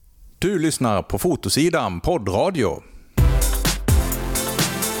Du lyssnar på Fotosidan poddradio.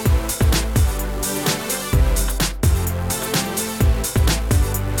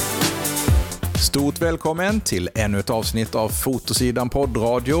 Stort välkommen till ännu ett avsnitt av Fotosidan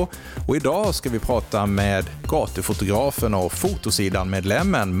poddradio. Och idag ska vi prata med gatufotografen och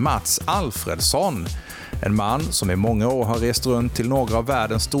Fotosidan-medlemmen Mats Alfredsson. En man som i många år har rest runt till några av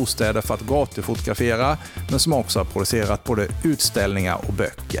världens storstäder för att gatufotografera, men som också har producerat både utställningar och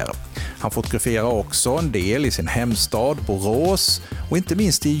böcker. Han fotograferar också en del i sin hemstad Borås och inte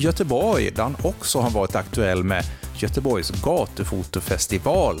minst i Göteborg, där han också har varit aktuell med Göteborgs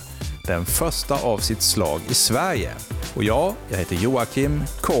gatufotofestival, den första av sitt slag i Sverige. Och jag heter Joakim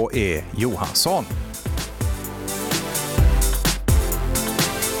K.E. Johansson.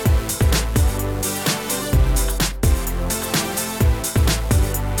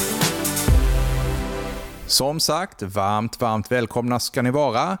 Som sagt, varmt välkomna ska ni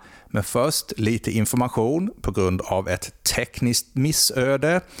vara. Men först lite information. På grund av ett tekniskt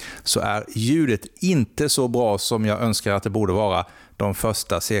missöde så är ljudet inte så bra som jag önskar att det borde vara de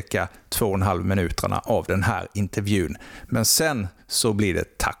första cirka 2,5 minuterna av den här intervjun. Men sen så blir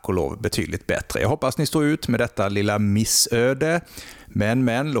det tack och lov betydligt bättre. Jag hoppas ni står ut med detta lilla missöde.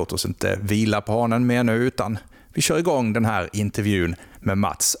 Men låt oss inte vila på hanen mer nu, utan vi kör igång den här intervjun med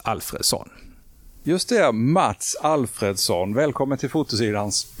Mats Alfredsson. Just det, Mats Alfredsson. Välkommen till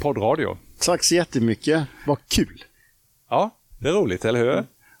Fotosidans poddradio. Tack så jättemycket. Vad kul. Ja, det är roligt, eller hur?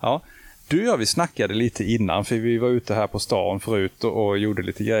 Ja. Du och jag, vi snackade lite innan, för vi var ute här på stan förut och gjorde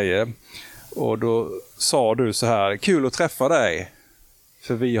lite grejer. Och då sa du så här: kul att träffa dig.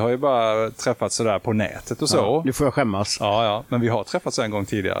 För vi har ju bara träffats så där på nätet och så. Ja, nu får jag skämmas. Ja, men vi har träffats en gång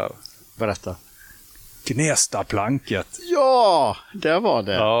tidigare. Berätta. Gnestaplanket. Ja, det var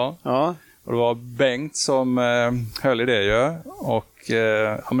det. Ja. Och det var Bengt som höll i det ju. Och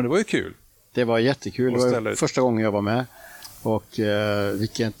men det var ju kul. Det var jättekul. Det var första gången jag var med. Och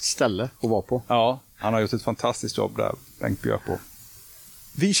vilket ställe att vara på. Ja, han har gjort ett fantastiskt jobb där, Bengt Björkbo.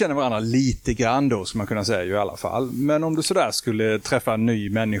 Vi känner varandra lite grann då, ska man kunna säga i alla fall. Men om du sådär skulle träffa en ny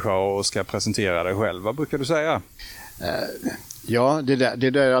människa och ska presentera dig själv, vad brukar du säga? Ja, det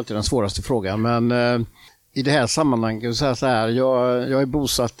där är alltid den svåraste frågan. Men i det här sammanhanget så här, jag är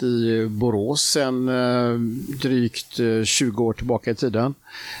bosatt i Borås sedan drygt 20 år tillbaka i tiden.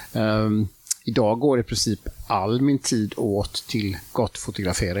 Idag går i princip all min tid åt till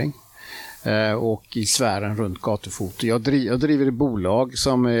gatufotografering och i sfären runt gatufoto. Jag driver ett bolag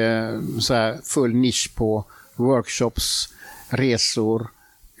som är så här full nisch på workshops, resor,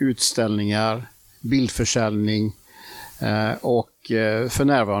 utställningar, bildförsäljning och för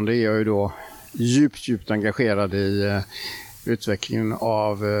närvarande är jag ju då djupt engagerad i utvecklingen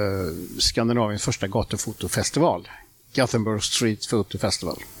av Skandinaviens första gatufotofestival, Gothenburg Street Photo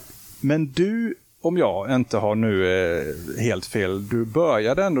Festival. Men du, om jag inte har nu helt fel, du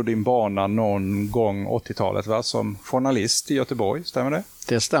började ändå din bana någon gång 80-talet, va? Som journalist i Göteborg, stämmer det?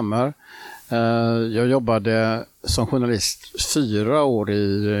 Det stämmer. Jag jobbade som journalist 4 år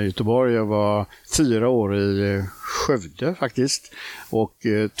i Göteborg. Jag var 4 år i Skövde faktiskt. Och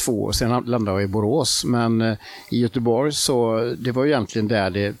 2 år sen landade jag i Borås. Men i Göteborg så det var egentligen där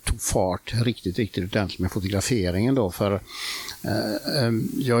det tog fart riktigt ordentligt med fotograferingen då. För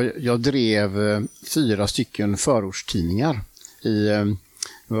jag drev 4 stycken förortstidningar i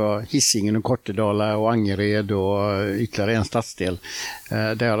Hisingen och Kortedala och Angered och ytterligare en stadsdel.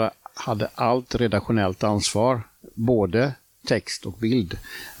 Där jag hade allt redaktionellt ansvar, både text och bild.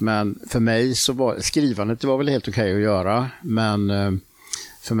 Men för mig så var skrivandet väl helt okej att göra, men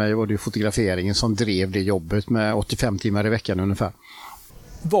för mig var det fotograferingen som drev det jobbet med 85 timmar i veckan ungefär.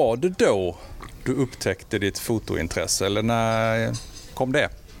 Var det då du upptäckte ditt fotointresse, eller när kom det?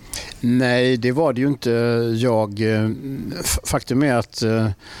 Nej, det var det ju inte. Faktum är att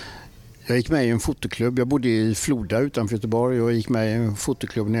jag gick med i en fotoklubb. Jag bodde i Floda utanför Göteborg och gick med i en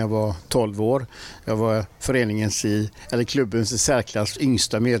fotoklubb när jag var 12 år. Jag var klubbens i särklass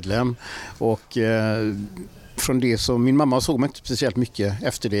yngsta medlem. Och från det så, min mamma såg mig inte speciellt mycket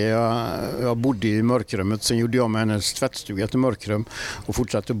efter det. Jag bodde i mörkrummet, sen gjorde jag med hennes tvättstuga till mörkrum och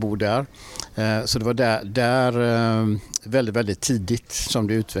fortsatte bo där. Så det var där väldigt tidigt som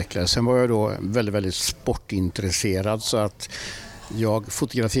det utvecklades. Sen var jag då väldigt sportintresserad, så att jag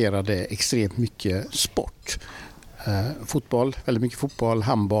fotograferade extremt mycket sport. Väldigt mycket fotboll,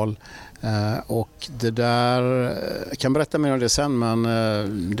 handboll. Och det där, jag kan berätta mer om det sen, men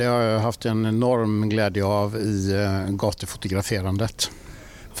det har jag haft en enorm glädje av i gatufotograferandet.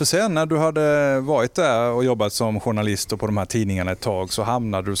 För sen när du hade varit där och jobbat som journalist och på de här tidningarna ett tag, så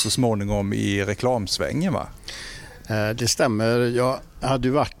hamnade du så småningom i reklamsvängen, va? Det stämmer. Jag Jag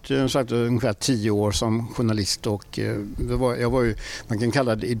hade varit ungefär 10 år som journalist och jag var ju, man kan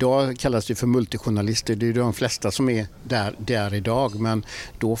kalla det, idag kallas det för multijournalister. Det är de flesta som är där idag, men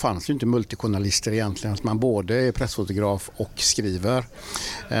då fanns det inte multijournalister egentligen. Att man både är pressfotograf och skriver.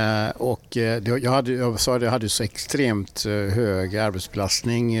 Jag hade så extremt hög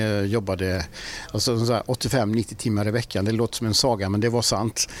arbetsbelastning. Jobbade alltså 85-90 timmar i veckan. Det låter som en saga, men det var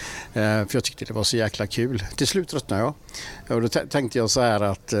sant. För jag tyckte det var så jäkla kul. Till slut tröttnade jag. Och då tänkte jag så här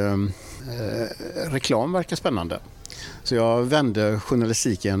att reklam verkar spännande. Så jag vände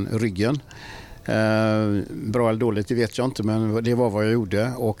journalistiken ryggen. Bra eller dåligt, det vet jag inte, men det var vad jag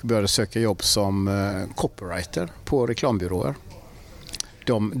gjorde och började söka jobb som copywriter på reklambyråer.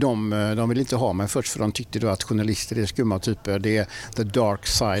 De ville inte ha mig först, för de tyckte då att journalister är skumma typer. Det är the dark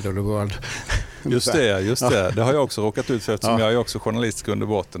side of the world. Just det. Det har jag också råkat ut för, eftersom jag är också journalist under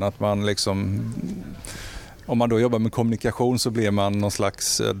botten. Att man liksom, om man då jobbar med kommunikation så blir man någon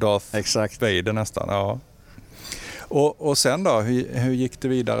slags Darth Vader nästan. Ja. Och sen då, hur gick det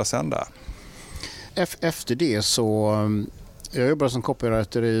vidare sen där? Efter det så, jag jobbade som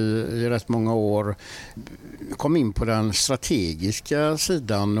copywriter i rätt många år. Kom in på den strategiska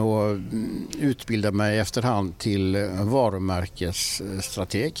sidan och utbildade mig efterhand till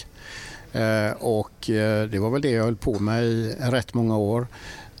varumärkesstrateg. Och det var väl det jag höll på med i rätt många år.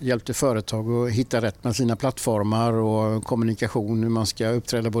 Hjälpte företag att hitta rätt med sina plattformar och kommunikation, hur man ska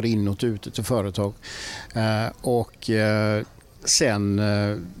uppträda både inåt och utåt till företag. Och sen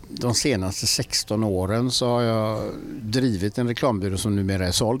de senaste 16 åren så har jag drivit en reklambyrå som numera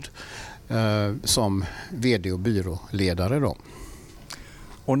är såld som vd och byråledare då.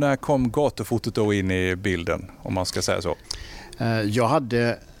 Och när kom gatufotot då in i bilden, om man ska säga så?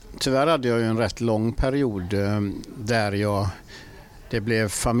 Tyvärr hade jag ju en rätt lång period där det blev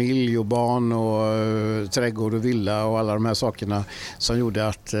familj och barn och trädgård och villa och alla de här sakerna som gjorde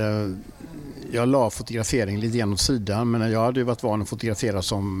att jag la fotografering lite grann åt sidan. Men jag hade ju varit van att fotografera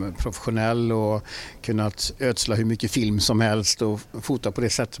som professionell och kunnat ödsla hur mycket film som helst och fota på det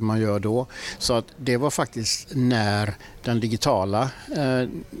sättet man gör då. Så att det var faktiskt när den digitala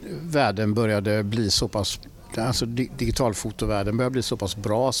världen började bli så pass, alltså digitalfotovärlden började bli så pass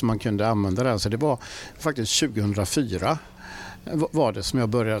bra som man kunde använda den. Så det var faktiskt 2004 var det som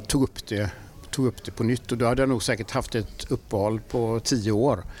jag tog upp det på nytt, och då hade jag nog säkert haft ett uppehåll på 10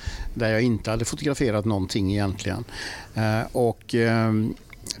 år där jag inte hade fotograferat någonting egentligen.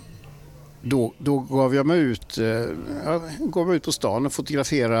 Då gav jag mig ut på stan och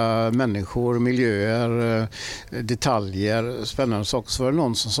fotografera människor, miljöer, detaljer, spännande saker. Så var det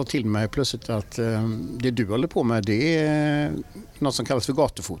någon som sa till mig plötsligt att det du håller på med, det är något som kallas för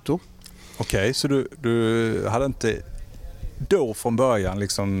gatufoto. Okej, så du hade inte då från början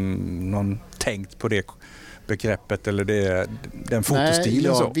liksom någon tänkt på det begreppet eller den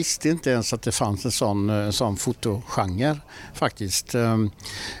fotostilen? Nej, så? Jag visste inte ens att det fanns en sån fotogenre faktiskt.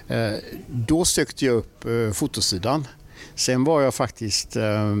 Då sökte jag upp fotosidan. Sen var jag faktiskt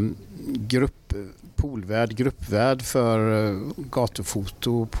gruppvärd för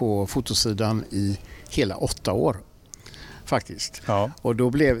gatufoto på fotosidan i hela 8 år. Faktiskt. Ja. Och då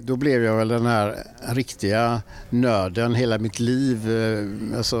blev jag väl den här riktiga nörden hela mitt liv.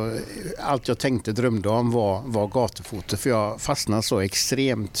 Alltså, allt jag drömde om var gatufoto, för jag fastnade så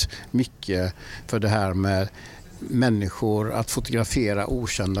extremt mycket för det här med människor, att fotografera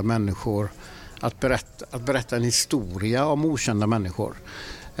okända människor, att berätta en historia om okända människor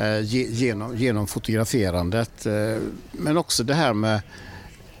genom fotograferandet. Men också det här med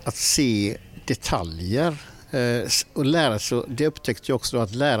att se detaljer. Och lära sig, det upptäckte jag också då,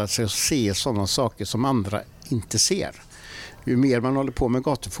 att lära sig att se sådana saker som andra inte ser. Ju mer man håller på med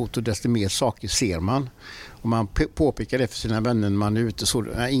gatufoto, desto mer saker ser man. Och man påpekar det för sina vänner när man är ute, så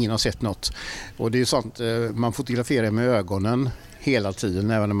ingen har sett något. Och det är ju sånt, man fotograferar med ögonen hela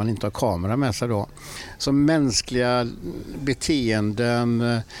tiden, även när man inte har kamera med sig då. Så mänskliga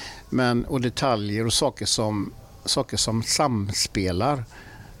beteenden och detaljer och saker som samspelar.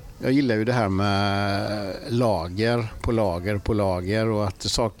 Jag gillar ju det här med lager på lager och att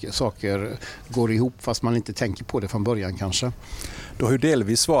saker går ihop fast man inte tänker på det från början kanske. Du har ju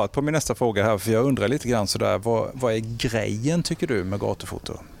delvis svarat på min nästa fråga här, för jag undrar lite grann sådär, vad är grejen tycker du med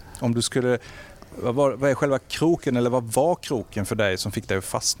gatufoto? Om du skulle, vad är själva kroken, eller vad var kroken för dig som fick dig att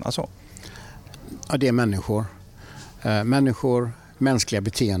fastna så? Ja, det är människor. Mänskliga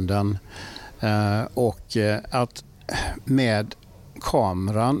beteenden och att med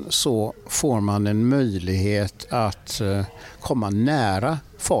kameran så får man en möjlighet att komma nära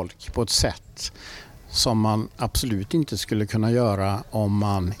folk på ett sätt som man absolut inte skulle kunna göra om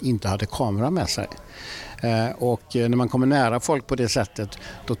man inte hade kamera med sig. Och när man kommer nära folk på det sättet,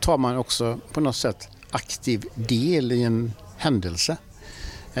 då tar man också på något sätt aktiv del i en händelse.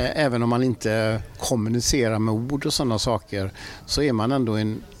 Även om man inte kommunicerar med ord och sådana saker, så är man ändå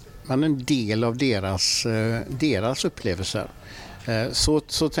en del av deras upplevelser.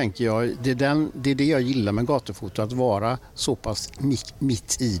 Så tänker jag. Det är det jag gillar med gatufoto, att vara så pass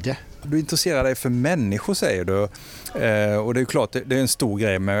mitt i det. Du intresserar dig för människor, säger du. Och det är klart, det är en stor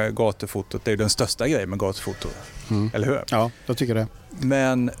grej med gatufotot. Det är den största grejen med gatufotot. Eller hur? Ja, jag tycker det.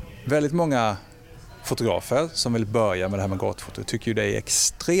 Men väldigt många fotografer som vill börja med det här med gatufoto tycker ju det är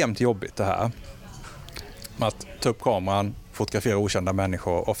extremt jobbigt det här. Att ta upp kameran, fotografera okända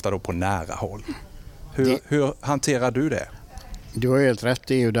människor, ofta då på nära håll. Hur hanterar du det? Du har helt rätt.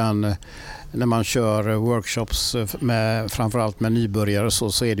 Det är ju när man kör workshops framförallt med nybörjare,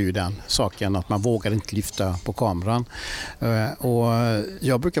 så är det ju den saken att man vågar inte lyfta på kameran. Och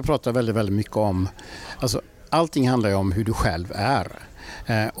jag brukar prata väldigt, väldigt mycket om, alltså allting handlar ju om hur du själv är.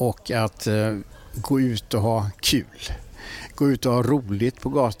 Och att gå ut och ha kul. Gå ut och ha roligt på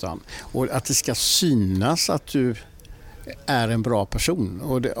gatan. Och att det ska synas att du är en bra person.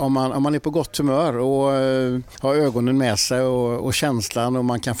 Och om man är på gott humör och har ögonen med sig och känslan, och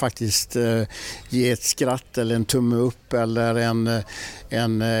man kan faktiskt ge ett skratt eller en tumme upp eller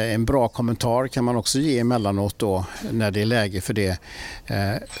en bra kommentar kan man också ge emellanåt då när det är läge för det,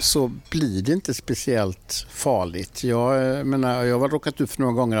 så blir det inte speciellt farligt. Jag har råkat ut för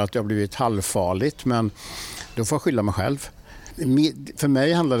några gånger att jag har blivit halvfarligt, men då får jag skylla mig själv. För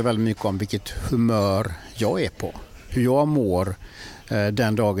mig handlar det väldigt mycket om vilket humör jag är på. Hur jag mår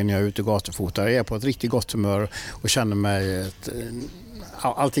den dagen jag är ute och gatufotar. Jag är på ett riktigt gott humör och känner mig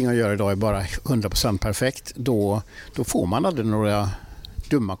allting jag gör idag är bara 100% perfekt. Då får man aldrig några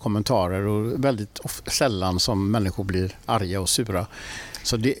dumma kommentarer, och väldigt sällan som människor blir arga och sura.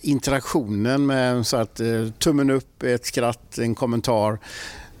 Så det är interaktionen med så att tummen upp, ett skratt, en kommentar.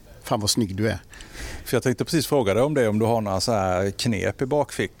 Fan vad snygg du är. För jag tänkte precis fråga dig om det, om du har några så här knep i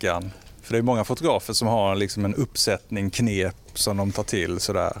bakfickan. För det är många fotografer som har liksom en uppsättning knep som de tar till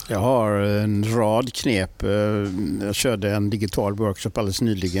sådär. Jag har en rad knep. Jag körde en digital workshop alldeles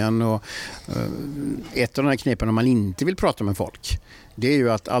nyligen, och ett av de här knepen om man inte vill prata med folk, det är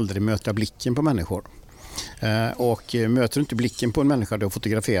ju att aldrig möta blicken på människor. Och möter du inte blicken på en människa du har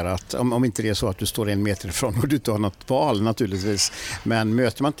fotograferat, om inte det är så att du står 1 meter ifrån och du inte har något val naturligtvis, men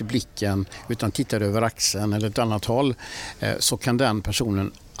möter man inte blicken utan tittar över axeln eller ett annat håll, så kan den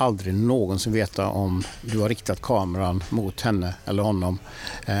personen aldrig någonsin veta om du har riktat kameran mot henne eller honom,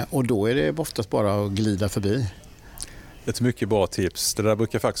 och då är det oftast bara att glida förbi. Ett mycket bra tips. Det där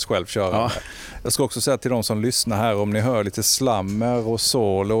brukar jag faktiskt själv köra. Ja. Jag ska också säga till de som lyssnar här, om ni hör lite slammer och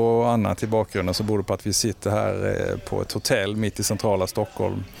sål och annat i bakgrunden, så beror det på att vi sitter här på ett hotell mitt i centrala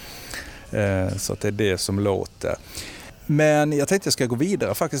Stockholm. Så att det är det som låter. Men jag tänkte jag ska gå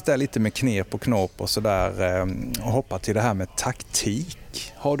vidare faktiskt där lite med knep och knåp och sådär, och hoppa till det här med taktik.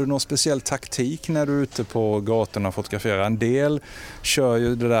 Har du någon speciell taktik när du är ute på gatorna och fotograferar? En del kör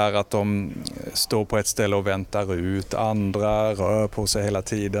ju det där att de står på ett ställe och väntar ut, andra rör på sig hela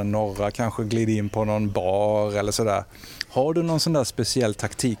tiden, några kanske glider in på någon bar eller sådär. Har du någon sån där speciell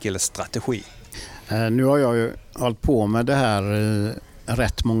taktik eller strategi? Nu har jag ju hållit på med det här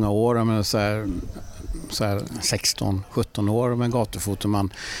rätt många år, jag menar så här 16-17 år med gatufoto.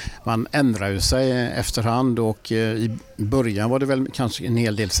 Man ändrar ju sig efterhand, och i början var det väl kanske en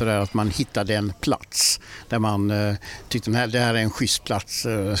hel del sådär att man hittade en plats där man tyckte det här är en schysst plats,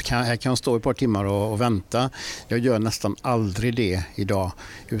 här kan jag stå ett par timmar och vänta. Jag gör nästan aldrig det idag,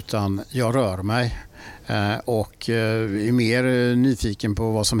 utan jag rör mig. Och är mer nyfiken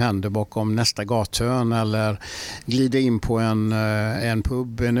på vad som händer bakom nästa gathörn, eller glider in på en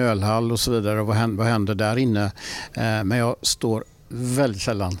pub, en ölhall och så vidare, och vad händer där inne. Men jag står väldigt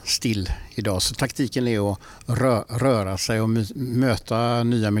sällan still idag, så taktiken är att röra sig och möta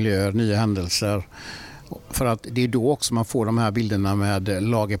nya miljöer, nya händelser. För att det är då också man får de här bilderna med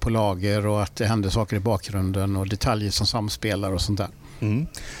lager på lager, och att det händer saker i bakgrunden och detaljer som samspelar och sånt där. Mm.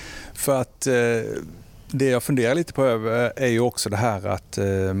 För att det jag funderar lite på är ju också det här att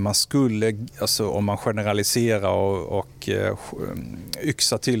man skulle, alltså om man generaliserar och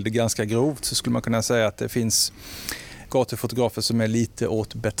yxar till det ganska grovt, så skulle man kunna säga att det finns gatufotografer som är lite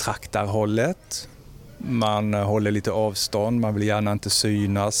åt betraktarhållet. Man håller lite avstånd, man vill gärna inte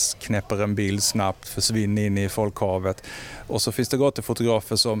synas, knäpper en bild snabbt, försvinner in i folkhavet. Och så finns det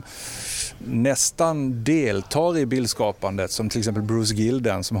gatufotografer som nästan deltar i bildskapandet, som till exempel Bruce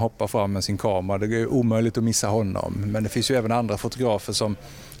Gilden som hoppar fram med sin kamera. Det är omöjligt att missa honom. Men det finns ju även andra fotografer som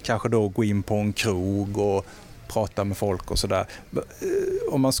kanske då går in på en krog och pratar med folk och sådär.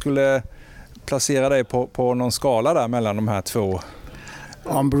 Om man skulle placera dig på någon skala där mellan de här två?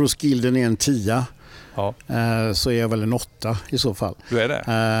 Om Bruce Gilden är en 10 ja. Så är jag väl en 8 i så fall. Du är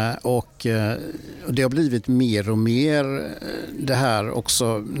det? Och det har blivit mer och mer det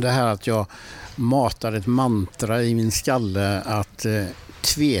här att jag matar ett mantra i min skalle att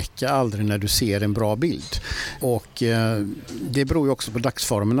tveka aldrig när du ser en bra bild. Och det beror ju också på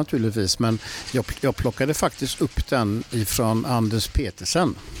dagsformen naturligtvis, men jag plockade faktiskt upp den ifrån Anders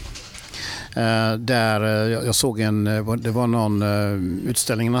Petersen. Där jag såg det var någon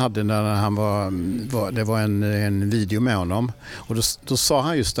utställning han hade där det var en video med honom, och då sa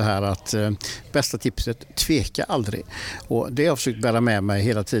han just det här att bästa tipset, tveka aldrig. Och det har jag försökt bära med mig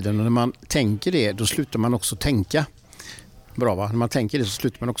hela tiden, och när man tänker det, då slutar man också tänka. Bra, va? När man tänker det så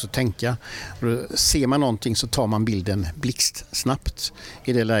slutar man också tänka. Och då ser man någonting så tar man bilden blixtsnabbt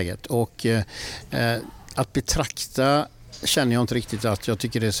i det läget. Och att betrakta känner jag inte riktigt att jag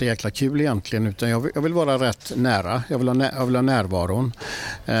tycker det är så jäkla kul egentligen, utan jag vill vara rätt nära. Jag vill ha närvaron.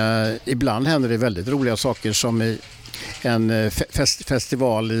 Ibland händer det väldigt roliga saker, som i en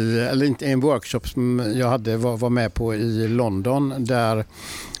festival eller inte en workshop som jag var med på i London, där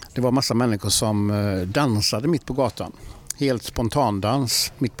det var massa människor som dansade mitt på gatan. Helt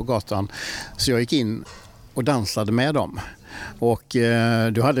spontandans mitt på gatan. Så jag gick in och dansade med dem. Och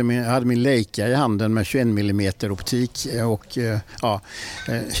då hade min Leica i handen med 21 mm optik och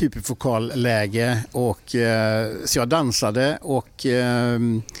hyperfokalläge. Och så jag dansade och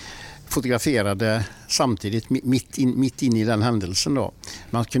fotograferade samtidigt mitt in i den händelsen då.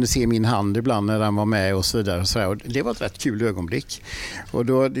 Man kunde se min hand ibland när den var med och så vidare. Och det var ett rätt kul ögonblick. Och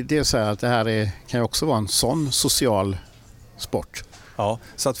då det är så här att det här kan ju också vara en sån social sport. Ja,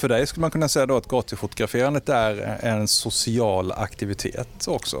 så att för dig skulle man kunna säga då att gatufotograferandet är en social aktivitet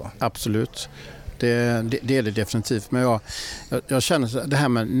också? Absolut. Det är det definitivt. Men jag känner det här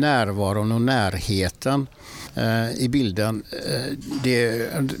med närvaron och närheten i bilden. Det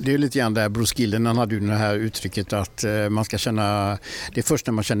är lite grann där Bruce Gilden, han hade ju det här uttrycket att man ska känna, det är först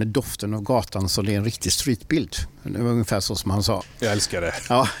när man känner doften av gatan så det är en riktig streetbild. Det var ungefär så som han sa. Jag älskar det.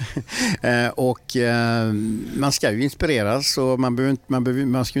 Ja. Och man ska ju inspireras, och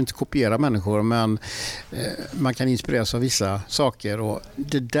man ska ju inte kopiera människor, men man kan inspireras av vissa saker, och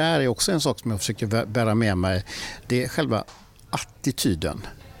det där är också en sak som jag försöker bära med mig. Det är själva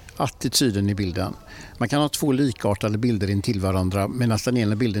attityden i bilden. Man kan ha två likartade bilder intill varandra, medan den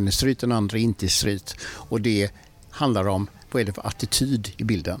ena bilden är stryt och den andra inte är stryt. Och det handlar om vad är det för attityd i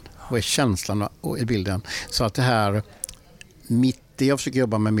bilden. Vad är känslan i bilden? Så att det jag försöker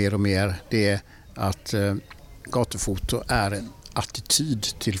jobba med mer och mer, det är att gatufoto är en attityd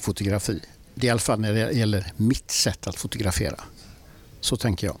till fotografi. Det är i alla fall när det gäller mitt sätt att fotografera. Så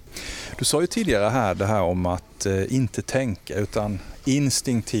tänker jag. Du sa ju tidigare här det här om att inte tänka utan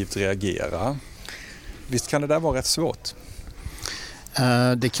instinktivt reagera. Visst kan det där vara rätt svårt?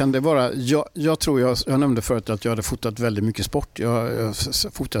 Det kan det vara. Jag tror jag nämnde förut att jag hade fotat väldigt mycket sport. Jag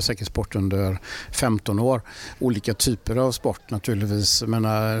fotade säkert sport under 15 år. Olika typer av sport naturligtvis. Jag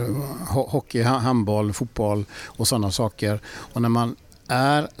menar, hockey, handboll, fotboll och sådana saker. Och när man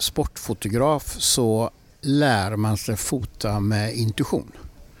är sportfotograf så lär man sig fota med intuition.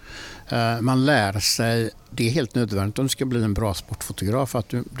 Man lär sig, det är helt nödvändigt om du ska bli en bra sportfotograf, att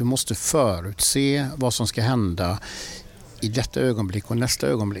du måste förutse vad som ska hända i detta ögonblick och nästa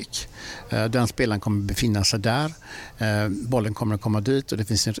ögonblick. Den spelaren kommer befinna sig där, bollen kommer att komma dit och det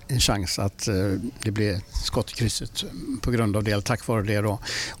finns en chans att det blir skott i krysset på grund av det, eller tack vare det då.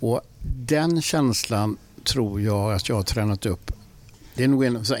 Och den känslan tror jag att jag har tränat upp. Det är nog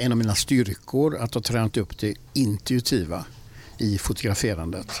en av mina styrkor att ha tränat upp det intuitiva i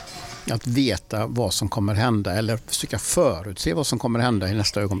fotograferandet. Att veta vad som kommer hända eller försöka förutse vad som kommer hända i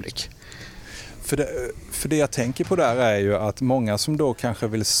nästa ögonblick. För det jag tänker på där är ju att många som då kanske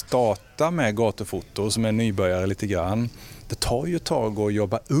vill starta med gatufoto, som är nybörjare lite grann, det tar ju ett tag att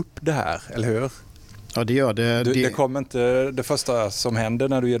jobba upp det här, eller hur? Ja, det gör det. Det kommer inte det första som händer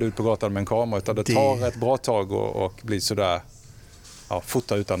när du ger dig ut på gatan med en kamera, utan det tar ett bra tag och blir sådär,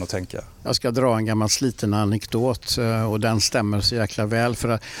 fota utan att tänka. Jag ska dra en gammal sliten anekdot och den stämmer så jäkla väl,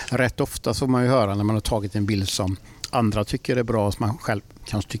 för rätt ofta så får man ju höra när man har tagit en bild som andra tycker är bra, som man själv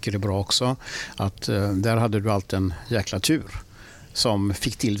kanske tycker är bra också, att där hade du alltid en jäkla tur som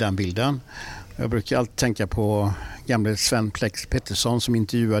fick till den bilden. Jag brukar alltid tänka på gamle Sven Plex Pettersson som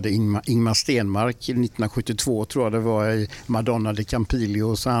intervjuade Ingmar Stenmark 1972, tror jag det var, i Madonna de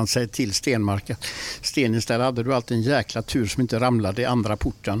Campiglio. Så han säger till Stenmark att Sten, istället hade du alltid en jäkla tur som inte ramlade i andra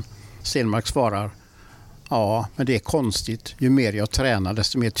porten. Stenmark svarar, Ja, men det är konstigt. Ju mer jag tränar,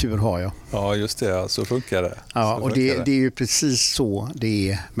 desto mer tur har jag. Ja, just det. Så funkar det. Ja, och det är ju precis så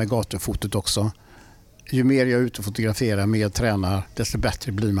det är med gatufotot också. Ju mer jag är ute och fotograferar, mer jag tränar, desto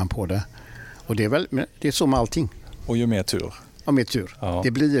bättre blir man på det. Och det är så med allting. Och ju mer tur. Ja, mer tur. Ja.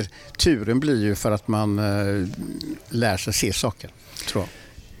 Turen blir ju för att man lär sig se saker, tror jag.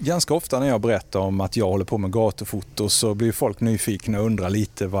 Ganska ofta när jag berättar om att jag håller på med gatufoto så blir folk nyfikna och undrar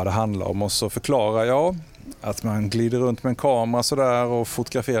lite vad det handlar om. Och så förklarar jag att man glider runt med en kamera sådär och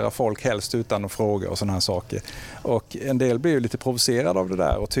fotograferar folk helst utan att fråga och sådana här saker. Och en del blir ju lite provocerade av det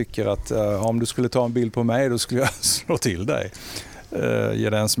där och tycker att om du skulle ta en bild på mig då skulle jag slå till dig. Ge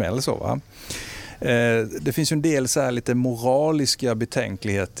dig en smäll så, va? Det finns ju en del så här lite moraliska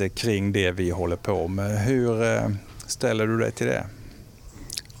betänkligheter kring det vi håller på med. Hur ställer du dig till det?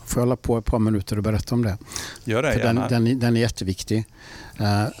 Får jag hålla på ett par minuter och berätta om det? Gör det, för gärna. Den är jätteviktig.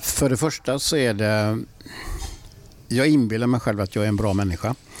 För det första så är det... Jag inbillar mig själv att jag är en bra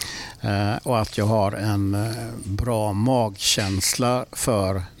människa. Och att jag har en bra magkänsla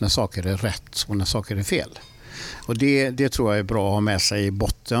för när saker är rätt och när saker är fel. Och det tror jag är bra att ha med sig i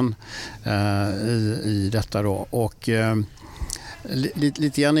botten i detta då. Och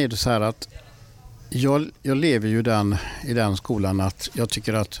lite grann är det så här att jag lever ju i den skolan att jag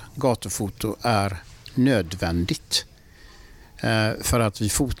tycker att gatufoto är nödvändigt. För att vi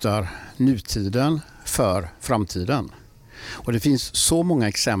fotar nutiden för framtiden. Och det finns så många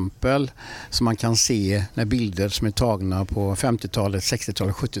exempel som man kan se när bilder som är tagna på 50-talet,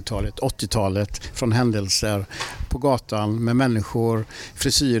 60-talet, 70-talet, 80-talet från händelser på gatan med människor,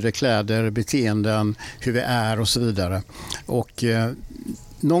 frisyrer, kläder, beteenden, hur vi är och så vidare. Och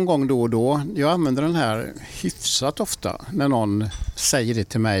någon gång då och då, jag använder den här hyfsat ofta när någon säger det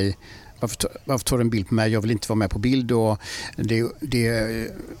till mig. Varför tar du en bild på mig? Jag vill inte vara med på bild. Och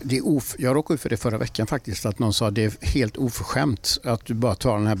jag råkade ut för det förra veckan faktiskt. Att någon sa att det är helt oförskämt att du bara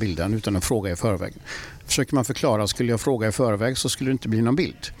tar den här bilden utan att fråga i förväg. Försöker man förklara, skulle jag fråga i förväg så skulle det inte bli någon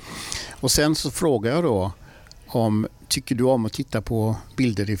bild. Och sen så frågar jag då tycker du om att titta på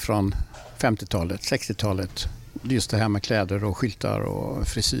bilder ifrån 50-talet, 60-talet? Just det här med kläder och skyltar och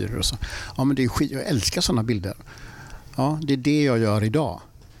frisyrer och så. Ja, men det är jag älskar sådana bilder. Ja, det är det jag gör idag.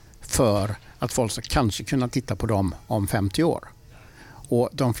 För att folk ska kanske kunna titta på dem om 50 år. Och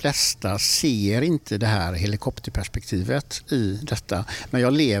de flesta ser inte det här helikopterperspektivet i detta. Men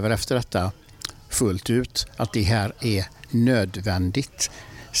jag lever efter detta fullt ut. Att det här är nödvändigt.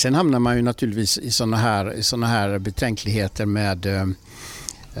 Sen hamnar man ju naturligtvis i såna här betänkligheter med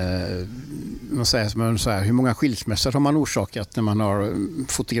man säger så här, hur många skilsmässor har man orsakat när man har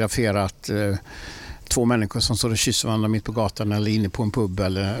fotograferat två människor som står och kysser varandra mitt på gatan eller inne på en pub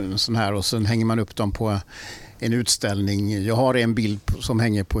eller sån här, och sen hänger man upp dem på en utställning. Jag har en bild som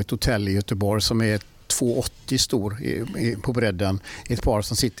hänger på ett hotell i Göteborg som är 2,80 stor på bredden. Ett par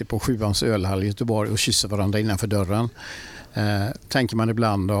som sitter på Sjuans ölhall i Göteborg och kysser varandra innanför dörren. Tänker man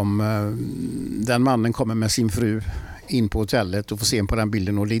ibland om den mannen kommer med sin fru in på hotellet och får se på den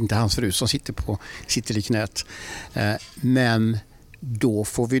bilden och det är inte hans fru som sitter i knät. Men då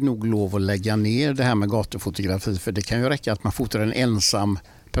får vi nog lov att lägga ner det här med gatufotografi, för det kan ju räcka att man fotar en ensam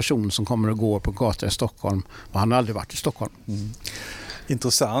person som kommer och går på gatan i Stockholm och han har aldrig varit i Stockholm. Mm.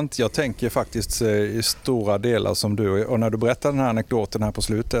 Intressant. Jag tänker faktiskt i stora delar som du, och när du berättar den här anekdoten här på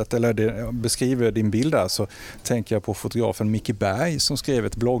slutet eller beskriver din bild där, så tänker jag på fotografen Micke Berg som skrev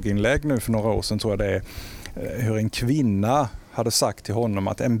ett blogginlägg nu för några år sedan, tror jag det är, hur en kvinna hade sagt till honom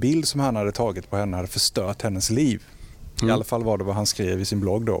att en bild som han hade tagit på henne hade förstört hennes liv. I alla fall var det vad han skrev i sin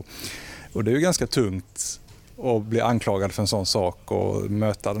blogg då. Och det är ju ganska tungt att bli anklagad för en sån sak och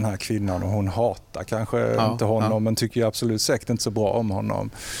möta den här kvinnan, och hon hatar kanske inte honom men tycker absolut säkert inte så bra om honom.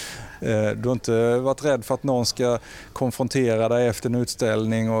 Du har inte varit rädd för att någon ska konfrontera dig efter en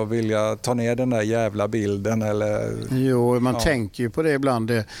utställning och vilja ta ner den där jävla bilden? Eller? Jo, man tänker ju på det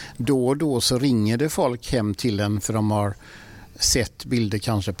ibland. Då och då så ringer det folk hem till en för de har sett bilder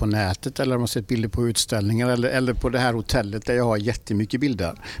kanske på nätet eller de har sett bilder på utställningar eller på det här hotellet där jag har jättemycket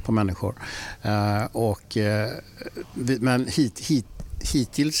bilder på människor. Men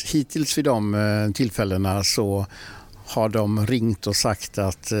hittills vid de tillfällena så har de ringt och sagt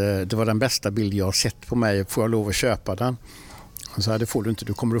att det var den bästa bild jag har sett på mig, får jag lov att köpa den? Och så här, det får du inte,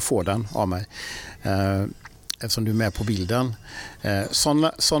 du kommer att få den av mig. Eftersom du är med på bilden.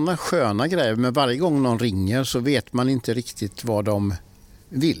 Såna sköna grejer, men varje gång någon ringer så vet man inte riktigt vad de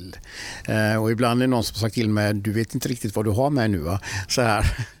vill. Och ibland är någon som sagt till mig, du vet inte riktigt vad du har med nu, va? Så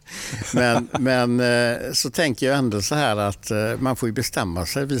här. Men så tänker jag ändå så här att man får ju bestämma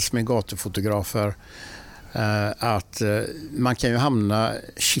sig, vi som är gatufotografer, Att man kan ju hamna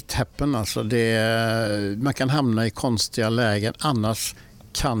shit happen, alltså man kan hamna i konstiga lägen, annars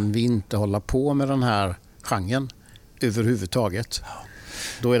kan vi inte hålla på med den här genren överhuvudtaget.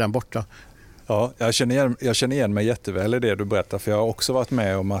 Då är den borta. Ja, jag känner igen mig jätteväl i det du berättar, för jag har också varit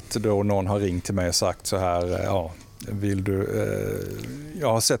med om att då någon har ringt till mig och sagt så här, vill du,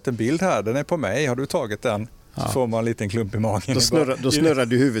 jag har sett en bild här, den är på mig, har du tagit den? Så får man en liten klump i magen. Då snurrar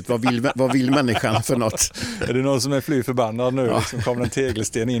du i huvudet. Vad vill människan för något? Är det någon som är fly förbannad nu? Liksom kom en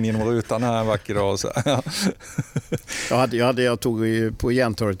tegelsten in genom rutan här en vacker dag. Så. Jag tog på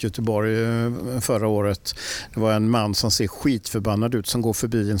Järntorget i Göteborg förra året. Det var en man som ser skitförbannad ut som går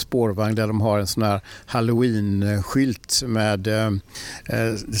förbi en spårvagn där de har en sån här Halloween-skylt med det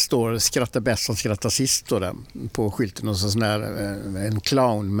står skratta bäst som skrattar sist då där, på skylten, och så sån här, en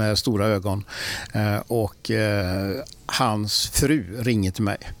clown med stora ögon. Och hans fru ringer till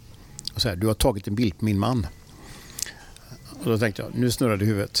mig och säger, du har tagit en bild på min man. Och då tänkte jag, nu snurrade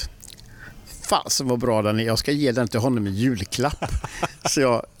huvudet. Fasen vad bra den är, jag ska ge den till honom i julklapp.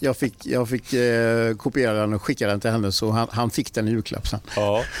 Så jag fick kopiera den och skicka den till henne, så han fick den i julklapp sen.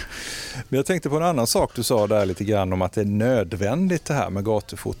 Ja. Men jag tänkte på en annan sak du sa där lite grann om att det är nödvändigt det här med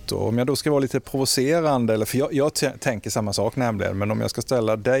gatufoto. Om jag då ska vara lite provocerande, för jag tänker samma sak nämligen, men om jag ska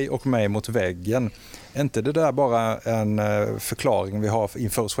ställa dig och mig mot väggen, är inte det där bara en förklaring vi har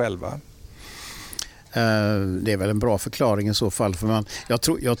inför oss själva? Det är väl en bra förklaring i så fall. För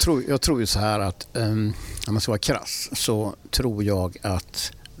jag tror ju så här att om man ska vara krass, så tror jag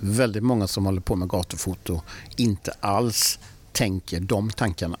att väldigt många som håller på med gatufoto inte alls tänker de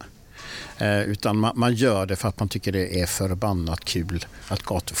tankarna. Utan man gör det för att man tycker det är förbannat kul att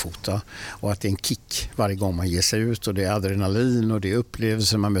gatufota, och att det är en kick varje gång man ger sig ut, och det är adrenalin och det är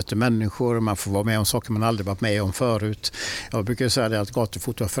upplevelser, man möter människor, man får vara med om saker man aldrig varit med om förut. Jag brukar säga det att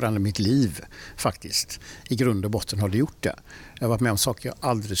gatufoto har förändrat mitt liv faktiskt. I grund och botten har det gjort det. Jag har varit med om saker jag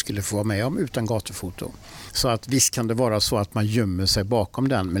aldrig skulle få vara med om utan gatufoto. Så att visst kan det vara så att man gömmer sig bakom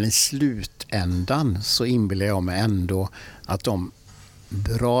den, men i slutändan så inbillar jag mig ändå att de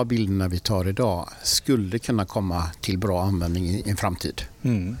bra bilderna vi tar idag skulle kunna komma till bra användning i en framtid.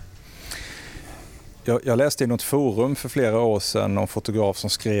 Mm. Jag läste i något forum för flera år sedan om fotograf som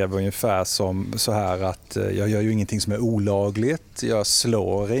skrev ungefär som så här att jag gör ju ingenting som är olagligt, jag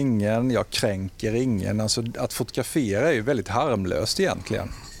slår ingen, jag kränker ingen. Alltså att fotografera är ju väldigt harmlöst egentligen.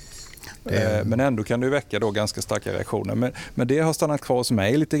 Men ändå kan det väcka då ganska starka reaktioner. Men det har stannat kvar hos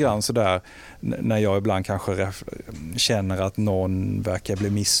mig lite grann så där, när jag ibland kanske känner att någon verkar bli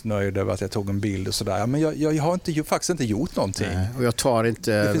missnöjd över att jag tog en bild och sådär. Men jag har faktiskt inte gjort någonting. Nej, och jag tar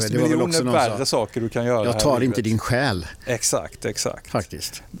inte... Det finns miljoner värre saker du kan göra. Jag tar inte din själ. Exakt.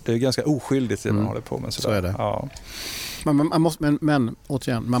 Faktiskt. Det är ganska oskyldigt det man håller på med. Så är det. Ja. Men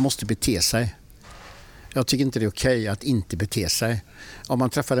återigen, man måste bete sig. Jag tycker inte det är okej att inte bete sig. Om man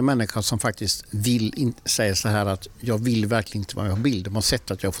träffar en människa som faktiskt vill säga så här att jag vill verkligen inte vara med på bild, de har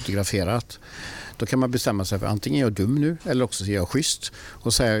sett att jag har fotograferat, då kan man bestämma sig för antingen är jag dum nu eller också är jag schysst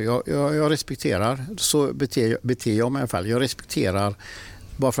och säga jag respekterar, så beter jag mig i alla fall. Jag respekterar,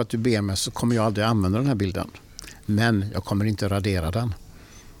 bara för att du ber mig så kommer jag aldrig använda den här bilden. Men jag kommer inte radera den.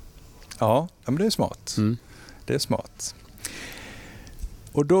 Ja, men det är smart. Det är smart.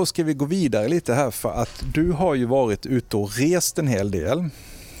 Och då ska vi gå vidare lite här, för att du har ju varit ute och rest en hel del,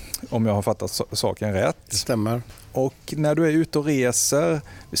 om jag har fattat saken rätt. Det stämmer. Och när du är ute och reser,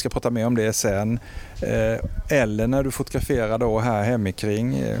 vi ska prata mer om det sen, eller när du fotograferar då här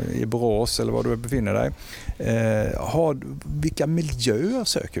hemikring i Borås eller var du befinner dig, vilka miljöer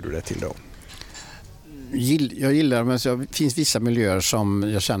söker du dig till då? Jag gillar, men det finns vissa miljöer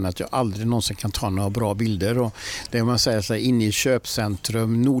som jag känner att jag aldrig någonsin kan ta några bra bilder. Och det är, man säger så här, inne i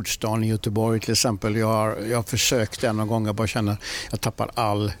köpcentrum, Nordstan i Göteborg till exempel. Jag har försökt det någon gång, jag bara känner att jag tappar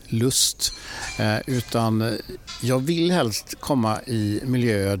all lust. Utan jag vill helst komma i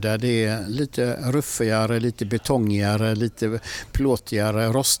miljöer där det är lite ruffigare, lite betongigare, lite plåtigare,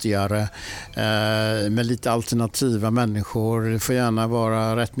 rostigare, med lite alternativa människor. Det får gärna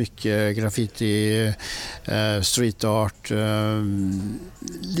vara rätt mycket graffiti, street art,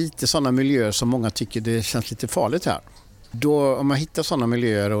 lite sådana miljöer som många tycker det känns lite farligt här. Då, om man hittar sådana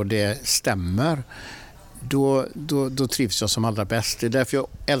miljöer och det stämmer, då trivs jag som allra bäst. Det är därför jag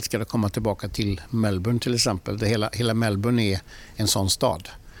älskar att komma tillbaka till Melbourne till exempel. Hela Melbourne är en sån stad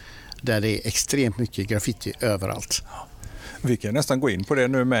där det är extremt mycket graffiti överallt. Vi kan nästan gå in på det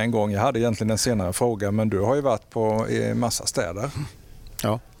nu med en gång. Jag hade egentligen en senare fråga, men du har ju varit på massa städer.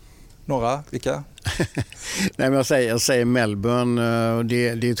 Ja. Några, vilka? Nej, men jag säger Melbourne, och det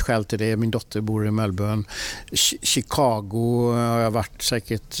är ett skäl till det. Min dotter bor i Melbourne. Chicago har jag varit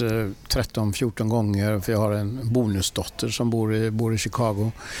säkert 13-14 gånger, för jag har en bonusdotter som bor i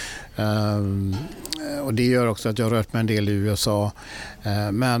Chicago. Och det gör också att jag har rört mig en del i USA.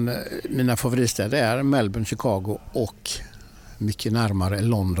 Men mina favoritstäder är Melbourne, Chicago och mycket närmare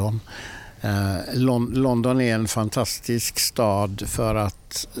London. London är en fantastisk stad för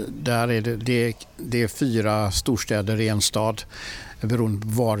att där är det är 4 storstäder i en stad beroende på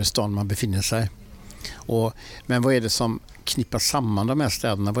var i stan man befinner sig. Men vad är det som knippar samman de här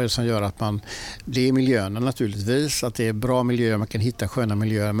städerna? Vad är det som gör att det är miljöerna naturligtvis, att det är bra miljöer, man kan hitta sköna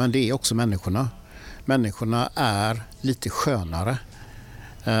miljöer, men det är också människorna. Människorna är lite skönare.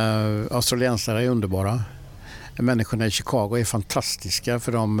 Australiensare är underbara. Människorna i Chicago är fantastiska,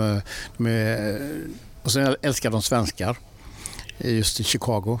 för de och sen älskar de svenskar just i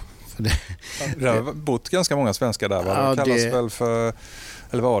Chicago. Det har bott ganska många svenskar där, va? Det kallas väl för,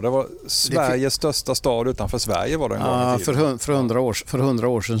 eller vad det var, Sveriges största stad utanför Sverige var det en gång i tiden. För 100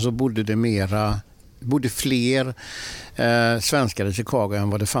 år sedan så bodde fler svenskar i Chicago än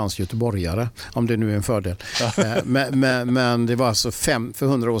vad det fanns göteborgare, om det nu är en fördel. Men det var alltså för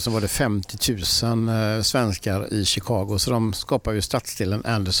 100 år sedan var det 50 000 svenskar i Chicago, så de skapar ju stadsdelen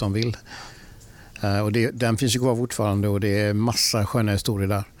Andersonville. Och den finns ju kvar fortfarande, och det är massa sköna historier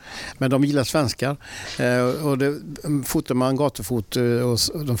där. Men de gillar svenskar. Och fotar man gatufot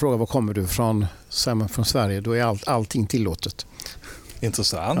och de frågar var kommer du från, säger man från Sverige, då är allting tillåtet.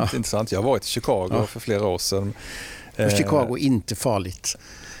 Intressant. Jag har varit i Chicago för flera år sedan. Och Chicago är inte farligt.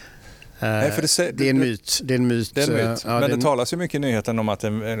 Nej, för det är en myt. Det är en myt. Men det talas ju mycket i nyheten om att det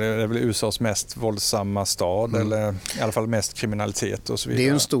är väl USAs mest våldsamma stad, eller i alla fall mest kriminalitet och så vidare. Det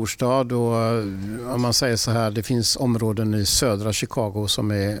är en stor stad, och om man säger så här, det finns områden i södra Chicago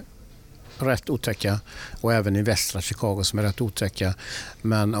som är rätt otäcka, och även i västra Chicago som är rätt otäcka.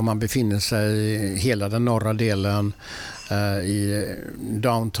 Men om man befinner sig i hela den norra delen, i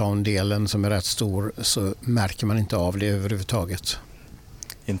downtown-delen som är rätt stor, så märker man inte av det överhuvudtaget.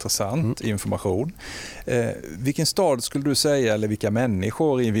 Intressant information. Vilken stad skulle du säga, eller vilka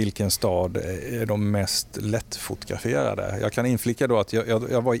människor i vilken stad är de mest lättfotograferade? Jag kan inflika då att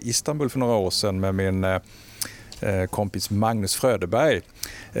jag var i Istanbul för några år sedan med min kompis Magnus Fröderberg,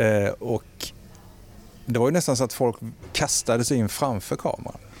 och det var ju nästan så att folk kastade sig in framför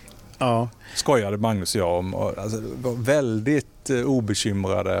kameran. Ja. Skojade Magnus och jag om, och alltså, var väldigt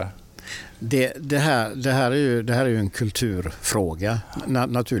obekymrade. Det här är ju en kulturfråga,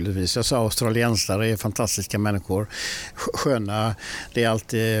 naturligtvis. Jag sa australiensare är fantastiska människor, sköna, det är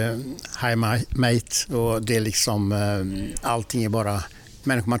alltid hi mate, och det är liksom allting är bara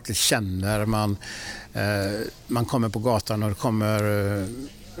människor man inte känner. Man kommer på gatan och det kommer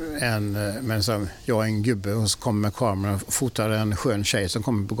jag är en gubbe, och så kommer med kameran och fotar en skön tjej som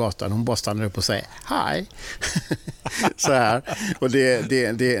kommer på gatan. Hon bara stannar upp och säger hej. Så här. Och det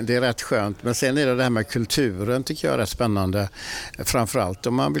är rätt skönt. Men sen är det här med kulturen, tycker jag är rätt spännande. Framförallt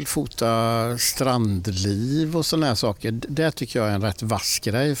om man vill fota strandliv och sådana här saker. Det tycker jag är en rätt vass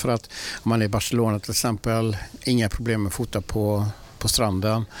grej, för att om man är i Barcelona till exempel, inga problem med att fota på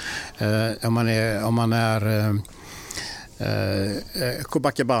stranden. Om man är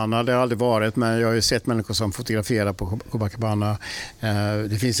Copacabana, det har aldrig varit, men jag har ju sett människor som fotograferar på Copacabana.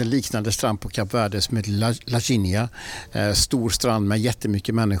 Det finns en liknande strand på Kap Verde som heter La Ginia, stor strand med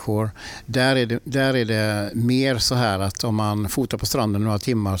jättemycket människor. Där är det mer så här att om man fotar på stranden några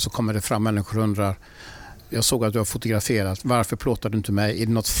timmar så kommer det fram människor och undrar: jag såg att du har fotograferat, varför plåtar du inte mig? Är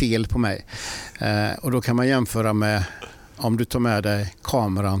det något fel på mig? Och då kan man jämföra med om du tar med dig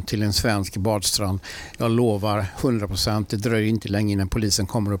kameran till en svensk badstrand. Jag lovar 100%, det dröjer inte länge innan polisen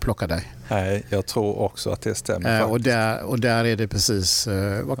kommer och plockar dig. Nej, jag tror också att det stämmer. Och där är det precis,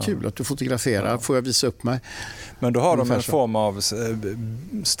 vad kul att du fotograferar, får jag visa upp mig? Men då har de en form av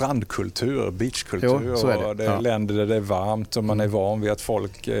strandkultur, beachkultur. Jo, så är det. Och det är länder där det är varmt och man är van vid att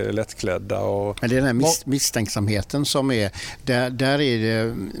folk är lättklädda. Men det är den här misstänksamheten som är, där är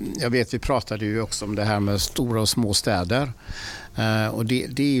det, jag vet vi pratade ju också om det här med stora och små städer. Och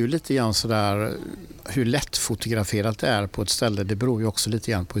det är ju lite grann sådär, hur lätt fotograferat det är på ett ställe, det beror ju också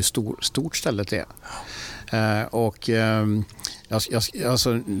lite grann på hur stort stället är.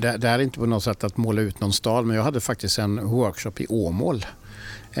 Alltså, det är inte på något sätt att måla ut någon stad, men jag hade faktiskt en workshop i Åmål.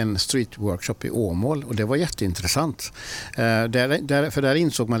 En street workshop i Åmål, och det var jätteintressant. För där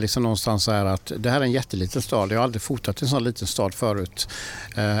insåg man liksom någonstans så här att det här är en jätteliten stad. Jag har aldrig fotat en sån liten stad förut.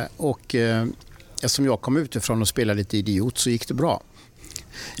 Eftersom jag kom utifrån och spelade lite idiot så gick det bra.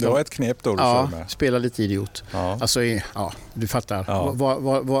 Det var ett knep då du körde med. Spela lite idiot. Ja. Alltså, du fattar. Ja.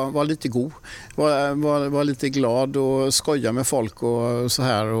 Var lite god. Var lite glad och skoja med folk och så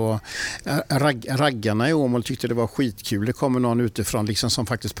här. Och raggarna i Åmål tyckte det var skitkul. Det kommer någon utifrån liksom, som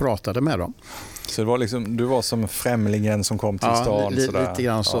faktiskt pratade med dem. Så det var liksom, du var som främlingen som kom till stan? Lite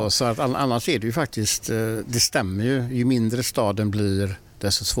grann så. Så att annars är det ju faktiskt, det stämmer ju. Ju mindre staden blir,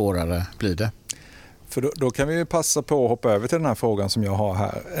 desto svårare blir det. För då kan vi ju passa på att hoppa över till den här frågan som jag har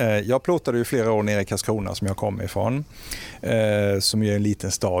här. Jag plåtade ju flera år nere i Karlskrona som jag kommer ifrån. Som är en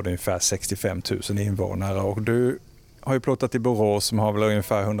liten stad, ungefär 65 000 invånare. Och du har ju plåtat i Borås som har väl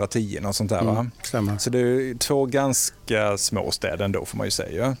ungefär 110 och sånt där, va? Stämmer. Så det är 2 ganska små städer ändå, får man ju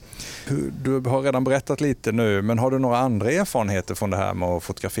säga. Du har redan berättat lite nu, men har du några andra erfarenheter från det här med att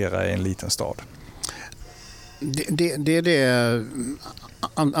fotografera i en liten stad? Det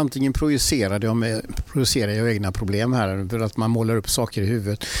antingen projicerar jag egna problem här för att man målar upp saker i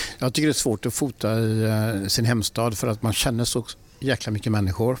huvudet. Jag tycker det är svårt att fota i sin hemstad för att man känner så jäkla mycket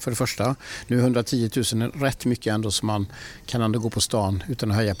människor för det första. Nu är 110 000 rätt mycket ändå så man kan ändå gå på stan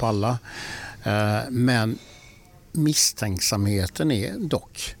utan att höja på alla. Men misstänksamheten är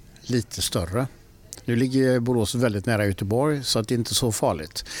dock lite större. Nu ligger Borås väldigt nära Göteborg så att det är inte så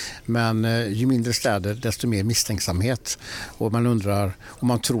farligt. Men ju mindre städer desto mer misstänksamhet. Och man undrar, och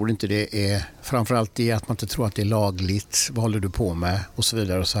man tror inte det är, framförallt det att man inte tror att det är lagligt. Vad håller du på med? Och så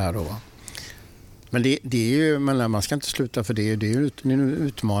vidare och så här då. Men det är ju, man ska inte sluta för det är ju en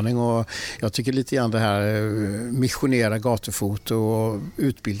utmaning och jag tycker lite grann det här missionera gatufoto och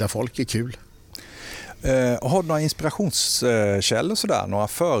utbilda folk är kul. Har du några inspirationskällor sådär, några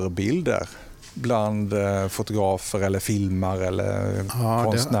förebilder bland fotografer eller filmare eller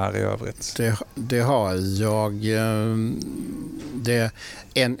konstnärer i övrigt? Det har jag.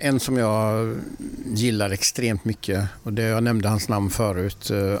 En som jag gillar extremt mycket och det jag nämnde hans namn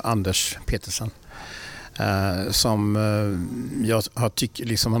förut, Anders Petersen. Som jag har tyckt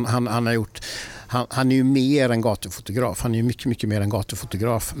liksom, han har gjort, han är ju mer än gatufotograf, han är ju mycket, mycket mer än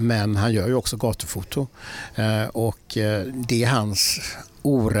gatufotograf, men han gör ju också gatufoto och det är hans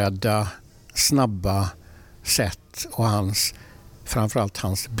orädda, snabba sätt och framförallt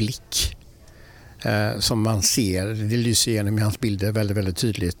hans blick som man ser, det lyser igenom i hans bilder väldigt, väldigt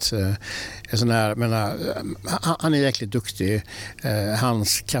tydligt. Han är jäkligt duktig.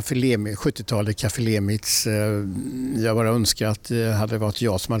 Hans 70-talet Café Lemits, jag bara önskar att det hade varit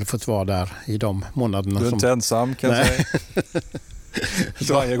jag som hade fått vara där i de månaderna. Du är inte ensam kan jag säga.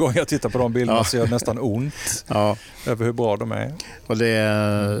 Varje gång jag tittar på de bilderna så gör det nästan ont över hur bra de är. Och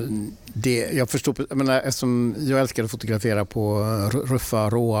jag förstår, eftersom jag älskar att fotografera på ruffa,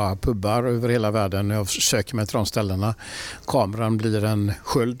 råa pubbar över hela världen. Jag söker mig till de ställena. Kameran blir en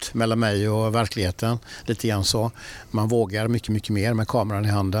sköld mellan mig och verkligheten. Lite grann så. Man vågar mycket, mycket mer med kameran i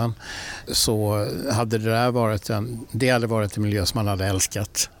handen. Så hade det hade varit en miljö som man hade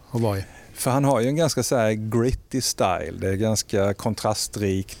älskat att vara i. För han har ju en ganska så här gritty style. Det är ganska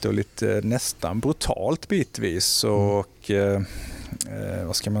kontrastrikt och lite nästan brutalt bitvis. Och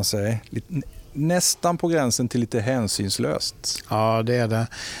vad ska man säga? Nästan på gränsen till lite hänsynslöst. Ja, det är det.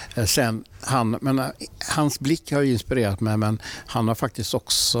 Sen, hans blick har ju inspirerat mig, men han har faktiskt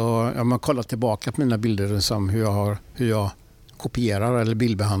också, jag har kollat tillbaka på mina bilder som hur jag kopierar eller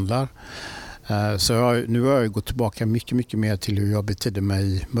bildbehandlar. Så nu har jag gått tillbaka mycket, mycket mer till hur jag betedde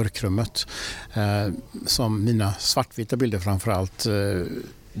mig i mörkrummet. Som mina svartvita bilder framförallt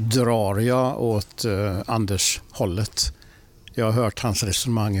drar jag åt Anders hållet. Jag har hört hans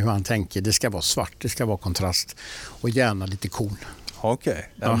resonemang hur han tänker. Det ska vara svart, det ska vara kontrast och gärna lite cool. Okej,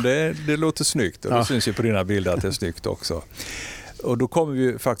 det låter snyggt och det syns ju på dina bilder att det är snyggt också. Och då kommer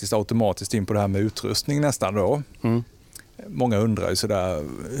vi faktiskt automatiskt in på det här med utrustning nästan då. Mm. Många undrar ju sådär,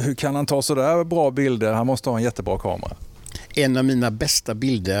 hur kan han ta sådär bra bilder? Han måste ha en jättebra kamera. En av mina bästa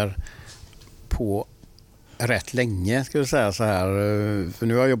bilder på rätt länge, ska jag säga så här. För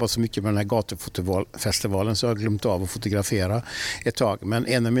nu har jag jobbat så mycket med den här gatufotofestivalen så jag har glömt av att fotografera ett tag. Men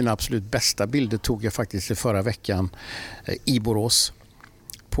en av mina absolut bästa bilder tog jag faktiskt i förra veckan i Borås.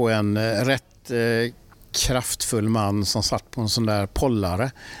 På en rätt kraftfull man som satt på en sån där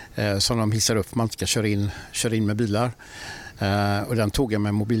pollare som de hissar upp. Man ska köra in med bilar. Och den tog jag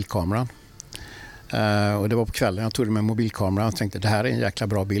med mobilkameran. Och det var på kvällen. Jag tog det med mobilkamera och tänkte det här är en jäkla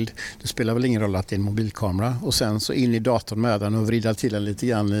bra bild. Det spelar väl ingen roll att det är en mobilkamera. Och sen så in i datorn med den och vrida till den lite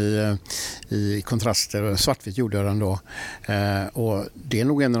grann i kontraster. Svartvitt gjorde jag den då. Och det är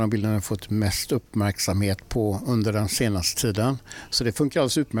nog en av de bilderna jag fått mest uppmärksamhet på under den senaste tiden. Så det funkar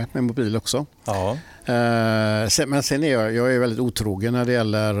alldeles utmärkt med mobil också. Ja. Men sen är jag är väldigt otrogen när det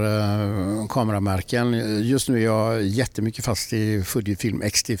gäller kameramärken. Just nu är jag jättemycket fast i Fujifilm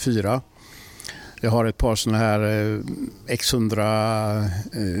X-T4. Jag har ett par sådana här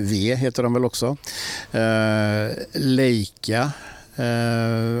X100V heter de väl också. Leica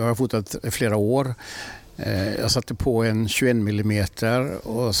har jag fotat i flera år. Jag satte på en 21 mm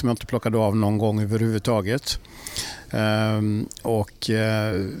och som jag inte plockade av någon gång överhuvudtaget.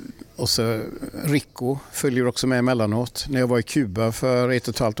 Och så Ricoh följer också med emellanåt. När jag var i Kuba för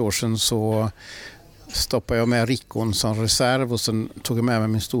 1,5 år sedan så stoppade jag med Ricohn som reserv och sen tog jag med mig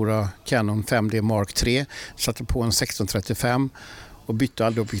min stora Canon 5D Mark III, satte på en 1635 och bytte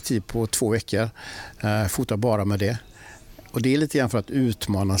aldrig objektiv på 2 veckor. Fotade bara med det. Och det är lite grann för att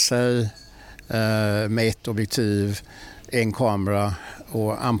utmana sig med ett objektiv, en kamera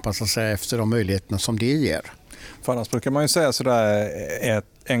och anpassa sig efter de möjligheterna som det ger. För annars brukar man ju säga sådär,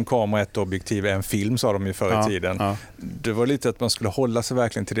 en kamera, ett objektiv, en film sa de ju förr i tiden. Ja. Det var lite att man skulle hålla sig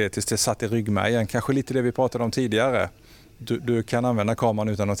verkligen till det tills det satt i ryggmärgen. Kanske lite det vi pratade om tidigare. Du kan använda kameran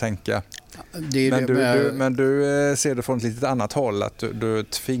utan att tänka. Men du ser det från ett litet annat håll, att du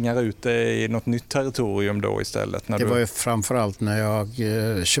tvingar ut det i något nytt territorium då istället. Det var ju framförallt när jag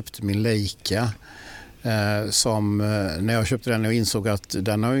köpte min Leica. När jag köpte den och insåg att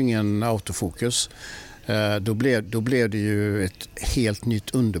den har ingen autofokus. Då blev det ju ett helt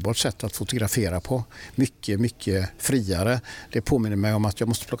nytt underbart sätt att fotografera på. Mycket, mycket friare. Det påminner mig om att jag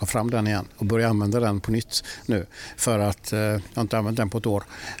måste plocka fram den igen och börja använda den på nytt nu. För att jag har inte använt den på ett år.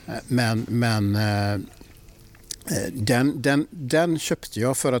 Men den köpte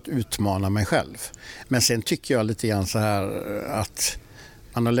jag för att utmana mig själv. Men sen tycker jag lite grann så här att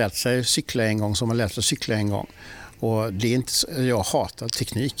man har lärt sig cykla en gång som man lärt sig cykla en gång. Och det är inte, jag hatar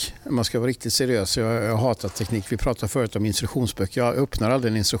teknik. Man ska vara riktigt seriös. Jag hatar teknik. Vi pratade förut om instruktionsböcker. Jag öppnar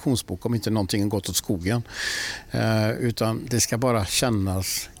aldrig en instruktionsbok om inte någonting har gått åt skogen. Utan det ska bara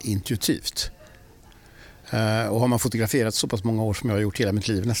kännas intuitivt. Och har man fotograferat så pass många år som jag har gjort hela mitt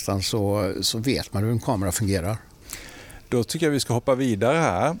liv nästan så vet man hur en kamera fungerar. Då tycker jag vi ska hoppa vidare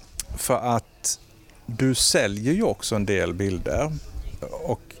här. För att du säljer ju också en del bilder.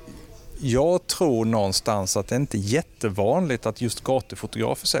 Och jag tror någonstans att det inte är jättevanligt att just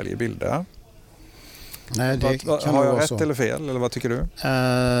gatufotografer säljer bilder. Nej, det kan har jag vara rätt så. eller fel? Eller vad tycker du?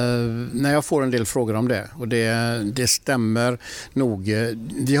 Nej, jag får en del frågor om det. Och det stämmer nog.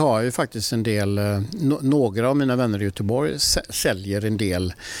 Vi har ju faktiskt en del, några av mina vänner i Göteborg säljer en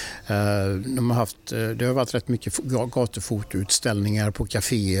del. Det har varit rätt mycket gatufotoutställningar på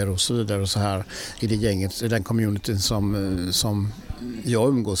kaféer och så vidare och så här i det gänget, i den communityn som jag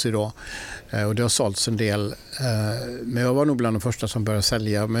umgås idag. Och det har sålts en del. Men jag var nog bland de första som började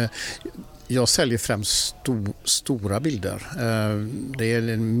sälja. Men jag säljer främst stora bilder. Det är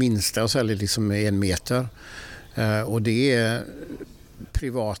den minsta jag säljer liksom 1 meter. Och det är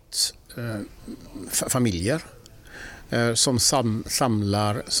privat familjer som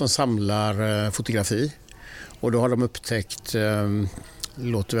samlar fotografi. Och då har de upptäckt, det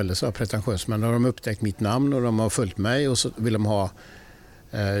låter väldigt så pretentiöst, men då har de upptäckt mitt namn och de har följt mig och så vill de ha.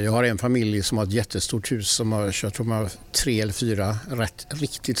 Jag har en familj som har ett jättestort hus som har köpt 3 eller 4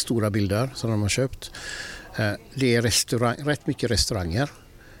 riktigt stora bilder som de har köpt. Det är rätt mycket restauranger,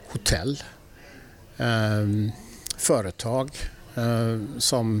 hotell, företag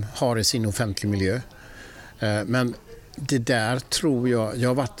som har i sin offentlig miljö. Men det där tror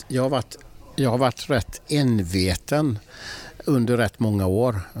jag har varit rätt enveten under rätt många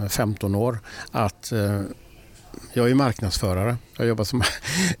år, 15 år, att jag är marknadsförare.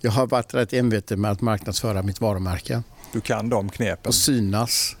 Jag har varit rätt enveten med att marknadsföra mitt varumärke. Du kan de knepen. Och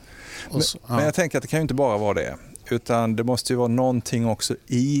synas. Men jag tänker att det kan ju inte bara vara det. Utan det måste ju vara någonting också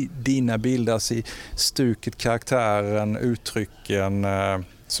i dina bilder, alltså i stuket, karaktären, uttrycken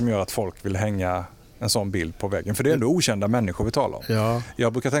som gör att folk vill hänga en sån bild på väggen. För det är ändå okända människor vi talar om. Ja.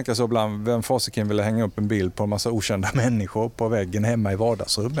 Jag brukar tänka så ibland, vem fasiken vill hänga upp en bild på en massa okända människor på väggen hemma i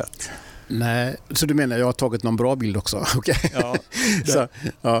vardagsrummet? Nej, så du menar jag har tagit någon bra bild också? Okay. Ja, så,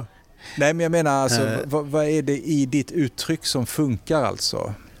 ja. Nej, men jag menar alltså, vad är det i ditt uttryck som funkar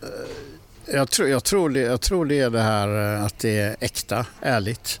alltså? Jag tror det är det här att det är äkta,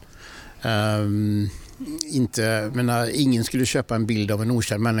 ärligt. Ingen skulle köpa en bild av en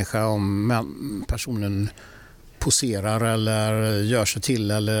okänd människa om personen poserar eller gör sig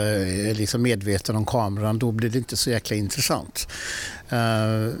till eller är liksom medveten om kameran, då blir det inte så jäkla intressant.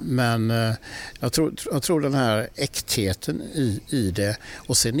 Men jag tror den här äktheten i det,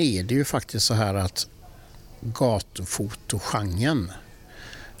 och sen är det ju faktiskt så här att gatufotogenren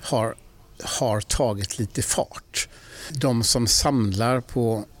har tagit lite fart. De som samlar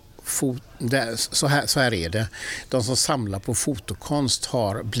på så här är det. De som samlar på fotokonst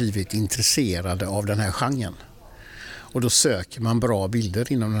har blivit intresserade av den här genren. Och då söker man bra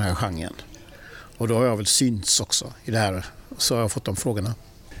bilder inom den här genren. Och då har jag väl synts också i det här. Så har jag fått de frågorna.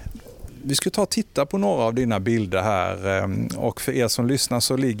 Vi ska ta och titta på några av dina bilder här. Och för er som lyssnar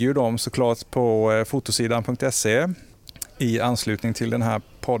så ligger ju de såklart på fotosidan.se i anslutning till den här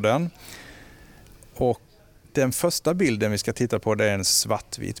podden. Och den första bilden vi ska titta på, det är en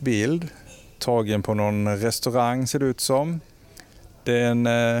svartvit bild. Tagen på någon restaurang ser det ut som. Det är en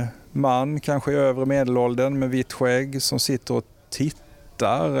man, kanske i övre medelåldern med vitt skägg, som sitter och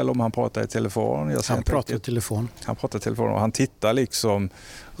tittar, eller om han pratar i telefon. Han pratar i telefon. Han pratar i telefon och han tittar liksom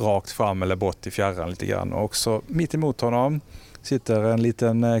rakt fram eller bort i fjärran lite grann. Och så mitt emot honom sitter en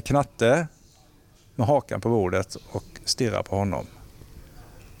liten knatte med hakan på bordet och stirrar på honom.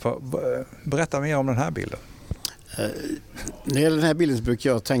 Berätta mer om den här bilden. När det gäller den här bilden så brukar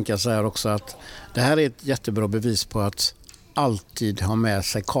jag tänka så här också, att det här är ett jättebra bevis på att alltid ha med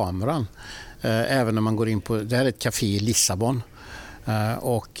sig kameran. Även när man går in på, det här är ett café i Lissabon.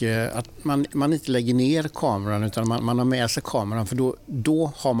 Och att man inte lägger ner kameran, utan man har med sig kameran, för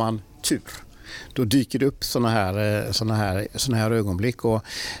då har man tur. Då dyker det upp såna här ögonblick. Och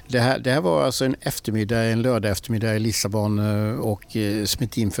det här var alltså en lördag eftermiddag i Lissabon, och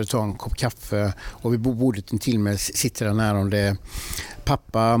smitt in för att ta en kopp kaffe. Och vid bordet intill mig sitter där nära, om det är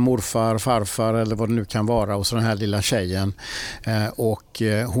pappa, morfar, farfar eller vad det nu kan vara, och så den här lilla tjejen. Och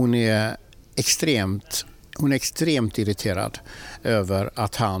hon är extremt irriterad över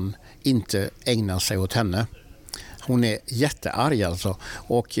att han inte ägnar sig åt henne. Hon är jättearg alltså.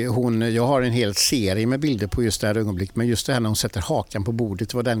 Och jag har en hel serie med bilder på just det här ögonblick. Men just det här när hon sätter hakan på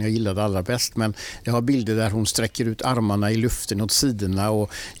bordet var den jag gillade allra bäst. Men jag har bilder där hon sträcker ut armarna i luften åt sidorna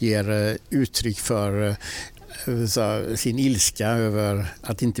och ger uttryck för sin ilska över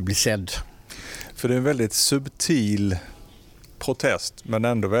att inte bli sedd. För det är en väldigt subtil protest, men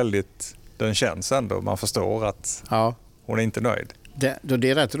ändå den känns ändå. Man förstår att hon är inte nöjd. Det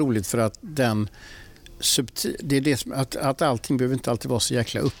är rätt roligt, för att det är det som, att allting behöver inte alltid vara så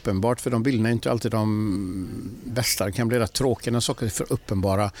jäkla uppenbart, för de bilderna är inte alltid de bästa. Det kan bli rätt tråkiga när saker är för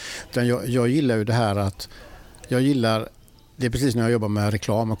uppenbara. Utan jag gillar ju det här att det är precis när jag jobbar med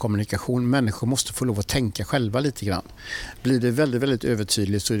reklam och kommunikation. Människor måste få lov att tänka själva lite grann. Blir det väldigt, väldigt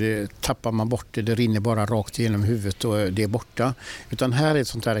övertydligt så tappar man bort det. Det rinner bara rakt igenom huvudet och det är borta. Utan här är ett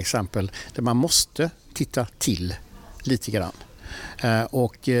sånt här exempel där man måste titta till lite grann.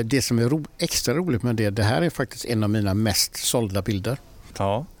 Och det som är extra roligt med det här är faktiskt en av mina mest sålda bilder.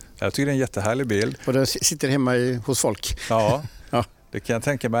 Ja, jag tycker det är en jättehärlig bild. Och det sitter hemma hos folk. Ja. Det kan jag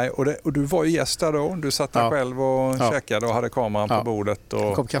tänka mig. Och du var ju gäst där då. Du satt där själv och käkade och hade kameran på bordet.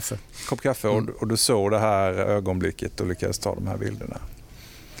 Och kopp kaffe. Och du såg det här ögonblicket och lyckades ta de här bilderna.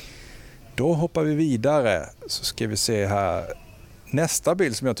 Då hoppar vi vidare. Så ska vi se här. Nästa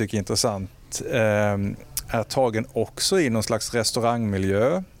bild som jag tycker är intressant är tagen också i någon slags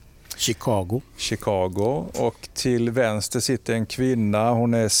restaurangmiljö. Chicago. Och till vänster sitter en kvinna.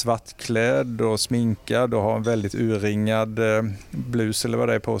 Hon är svartklädd och sminkad och har en väldigt urringad blus eller vad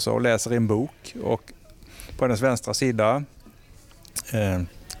det är på sig och läser i en bok. Och på hennes vänstra sida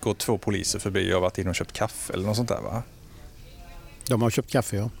går 2 poliser förbi och har varit inne och köpt kaffe eller något sånt där, va? De har köpt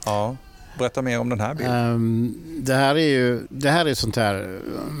kaffe, ja. Ja. Berätta mer om den här bilden. Det här är sånt här,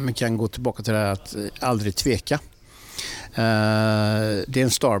 man kan gå tillbaka till det här att aldrig tveka. Det är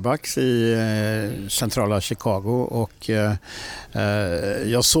en Starbucks i centrala Chicago, och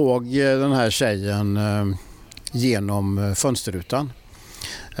jag såg den här tjejen genom fönsterrutan.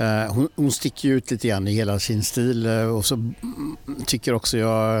 Hon sticker ut lite grann i hela sin stil, och så tycker också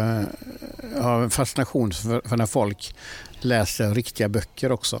jag har en fascination för när folk läser riktiga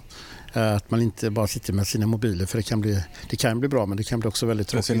böcker också. Att man inte bara sitter med sina mobiler, för det kan bli bra, men det kan bli också väldigt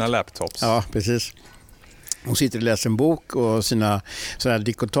tråkigt. Med sina laptops. Ja, precis. Hon sitter och läser en bok och sina sådär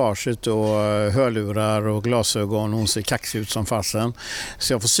dekotaget och hörlurar och glasögon. Hon ser kaxig ut som fasen.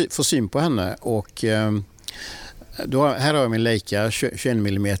 Så jag får syn på henne, och Här har jag min Leica 21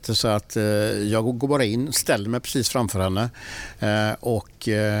 mm så att jag går bara in, ställer mig precis framför henne och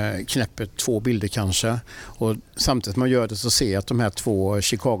knäpper 2 bilder kanske. Och samtidigt man gör det så ser jag att de här 2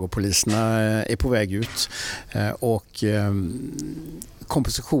 Chicago-poliserna är på väg ut. Och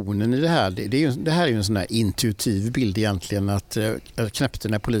kompositionen i det här, det här är ju en sån här intuitiv bild egentligen, att jag knäppte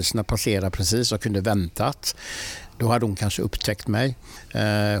när poliserna passerade precis och kunde väntat. Då hade hon kanske upptäckt mig.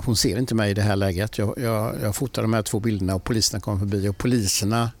 Hon ser inte mig i det här läget. Jag fotar de här 2 bilderna och poliserna kommer förbi. Och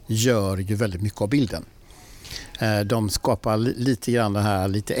poliserna gör ju väldigt mycket av bilden. De skapar lite grann det här,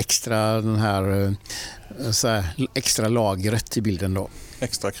 lite extra, extra lagret i bilden då.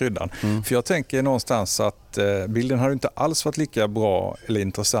 Extra kryddan. För jag tänker någonstans att bilden har inte alls varit lika bra eller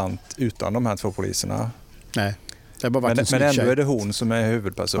intressant utan de här 2 poliserna. Nej, det har bara varit men ändå är det hon som är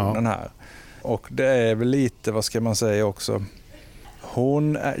huvudpersonen här. Och det är väl lite, vad ska man säga också,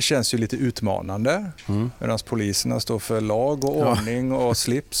 hon känns ju lite utmanande medan poliserna står för lag och ordning och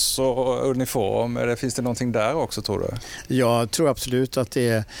slips och uniform. Finns det någonting där också, tror du? Jag tror absolut att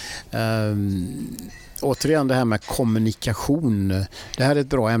det är återigen det här med kommunikation. Det här är ett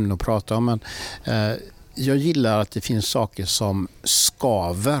bra ämne att prata om, men jag gillar att det finns saker som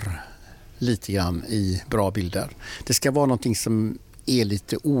skaver lite grann i bra bilder. Det ska vara någonting som är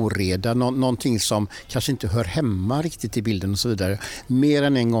lite oreda, någonting som kanske inte hör hemma riktigt i bilden och så vidare. Mer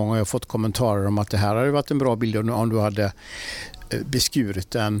än en gång har jag fått kommentarer om att det här hade varit en bra bild om du hade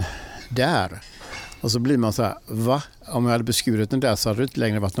beskurit den där. Och så blir man så här, va? Om jag hade beskurit den där så hade det inte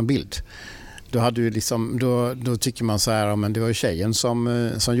längre varit någon bild. Då hade ju liksom, då tycker man så här, men det var ju tjejen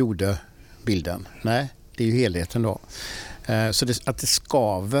som gjorde bilden. Nej, det är ju helheten då. Så att det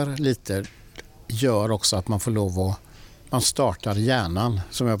skaver lite gör också att man får lov att man startar hjärnan,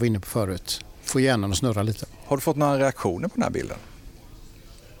 som jag var inne på förut. Får hjärnan att snurra lite. Har du fått några reaktioner på den här bilden?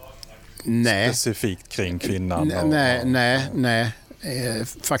 Nej. Specifikt kring kvinnan? Nej,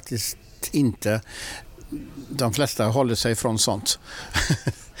 faktiskt inte. De flesta håller sig från sånt.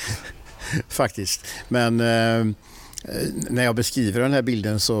 Faktiskt. Men när jag beskriver den här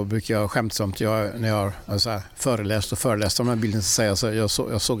bilden så brukar jag skämtsamt, när jag har föreläst om den här bilden, så säger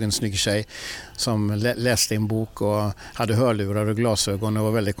jag såg en snygg tjej som läste en bok och hade hörlurar och glasögon och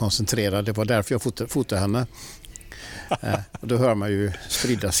var väldigt koncentrerad. Det var därför jag fotade henne. Och då hör man ju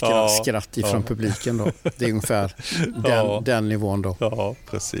spridda skratt ifrån publiken då. Det är ungefär den nivån då. Ja,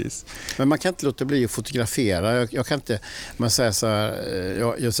 precis. Men man kan inte låta bli att fotografera. Jag kan inte, man säger så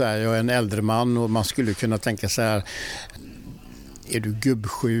här, jag är en äldre man och man skulle kunna tänka så här, är du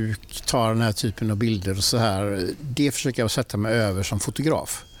gubbsjuk, ta den här typen av bilder och så här. Det försöker jag sätta mig över som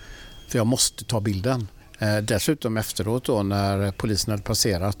fotograf. För jag måste ta bilden. Dessutom efteråt då, när polisen hade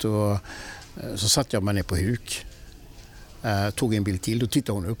passerat, och så satt jag mig ner på huk. Tog en bild till, då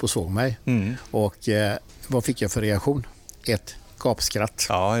tittade hon upp och såg mig. Och vad fick jag för reaktion? Ett gapskratt.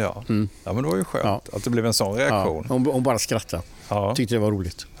 Ja, men det var ju skönt att det blev en sån reaktion. Ja, hon bara skrattade. Tyckte det var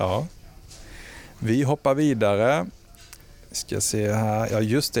roligt. Ja. Vi hoppar vidare. Ska se här. Ja,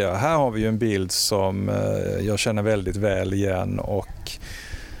 just det. Här har vi ju en bild som jag känner väldigt väl igen, och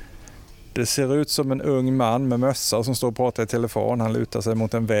det ser ut som en ung man med mössa som står och pratar i telefon. Han lutar sig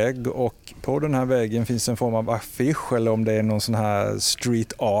mot en vägg, och på den här väggen finns en form av affisch, eller om det är någon sån här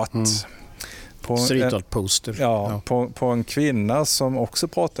street art. Street art poster. Ja. På en kvinna som också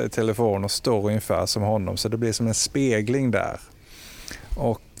pratar i telefon och står ungefär som honom. Så det blir som en spegling där.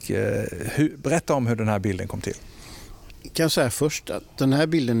 Och berätta om hur den här bilden kom till. Jag kan säga först att den här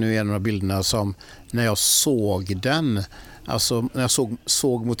bilden nu är en av bilderna som, när jag såg den, alltså när jag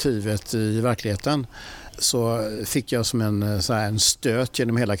såg motivet i verkligheten, så fick jag som en stöt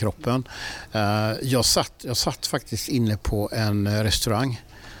genom hela kroppen. Jag satt faktiskt inne på en restaurang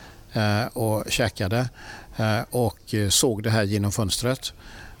och käkade och såg det här genom fönstret,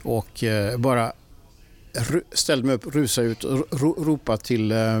 och bara ställde mig upp, rusade ut och ropade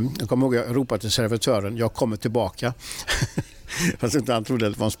till, jag kommer ihåg, jag ropade till servitören, jag kommer tillbaka. Fast inte han trodde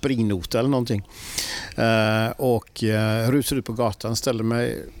att det var en springnota eller någonting. Och rusade ut på gatan, ställde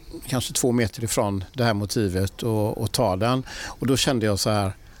mig kanske 2 meter ifrån det här motivet och tar den. Och då kände jag så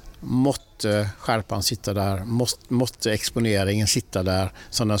här, måtte skärpan sitta där, måste exponeringen sitta där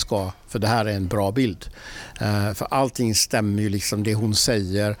som den ska, för det här är en bra bild. För allting stämmer ju, liksom det hon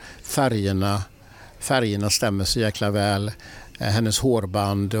säger, färgerna stämmer så jäkla väl. Hennes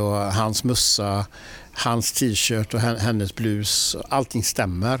hårband och hans mössa, hans t-shirt och hennes blus, allting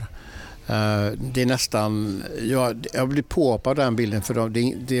stämmer. Det är nästan, jag blir påhoppad av den bilden, för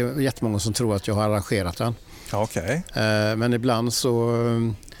det är jättemånga som tror att jag har arrangerat den. Okay. Men ibland så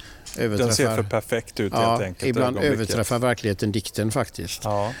Den ser för perfekt ut helt enkelt. Ibland överträffar verkligheten dikten faktiskt.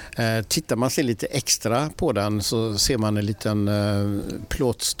 Ja. Tittar man sig lite extra på den så ser man en liten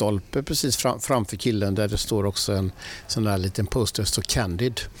plåtstolpe precis framför killen där det står också en sån där liten poster, står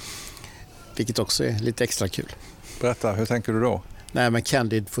Candid. Vilket också är lite extra kul. Berätta, hur tänker du då? Nej, men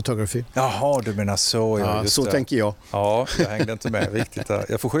Candid Photography. Jaha, du menar så. Ja, så tänker jag. Ja, jag hängde inte med riktigt där.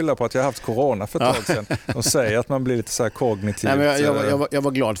 Jag får skylla på att jag har haft corona för ett tag sedan. De säger att man blir lite så här kognitivt. Nej, men jag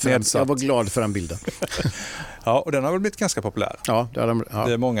var glad för den bilden. Ja, och den har väl blivit ganska populär. Ja,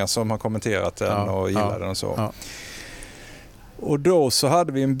 det är många som har kommenterat den och gillar den och så. Ja. Och då så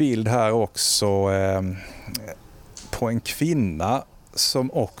hade vi en bild här också på en kvinna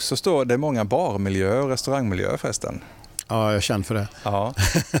som också står, det är många barmiljöer och restaurangmiljöer förresten. Ja, jag känner för det. Ja,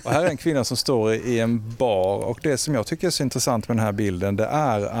 och här är en kvinna som står i en bar, och det som jag tycker är så intressant med den här bilden, det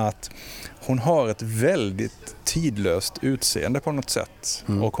är att hon har ett väldigt tidlöst utseende på något sätt.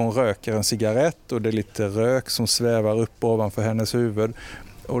 Och hon röker en cigarett och det är lite rök som svävar upp ovanför hennes huvud.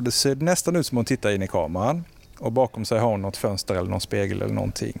 Och det ser nästan ut som hon tittar in i kameran, och bakom sig har hon något fönster eller någon spegel eller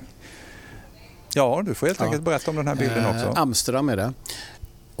någonting. Ja, du får helt enkelt berätta om den här bilden också. Amsterdam är det.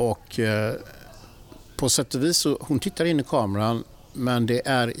 Och på sätt och vis så hon tittar in i kameran, men det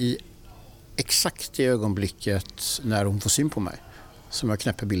är i exakt det ögonblicket när hon får syn på mig som jag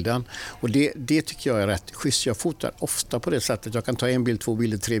knäpper bilden. Och det tycker jag är rätt schysst. Jag fotar ofta på det sättet. Jag kan ta en bild, 2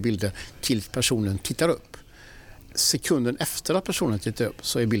 bilder, 3 bilder tills personen tittar upp. Sekunden efter att personen tittar upp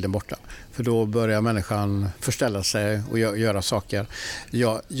så är bilden borta. För då börjar människan förställa sig och göra saker.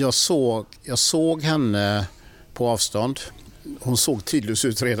 Jag såg henne på avstånd. Hon såg tidlös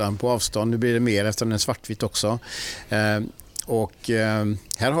ut redan på avstånd. Nu blir det mer efter den är svartvitt också.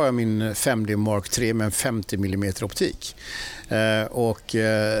 Här har jag min 5D Mark III med en 50 mm optik.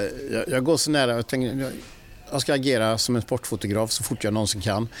 Jag går så nära och tänker, jag ska agera som en sportfotograf så fort jag någonsin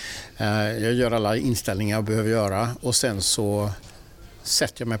kan. Jag gör alla inställningar jag behöver göra, och sen så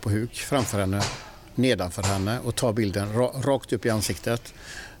sätter jag mig på huk framför henne, nedanför henne, och tar bilden rakt upp i ansiktet.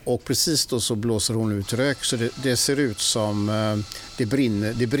 Och precis då så blåser hon ut rök, så det ser ut som det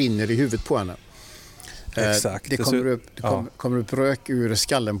brinner i huvudet på henne. Exakt. Det kommer upp rök ur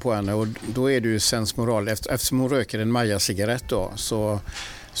skallen på henne, och då är det ju sensmoral. Eftersom hon röker en Maja-cigarett då, så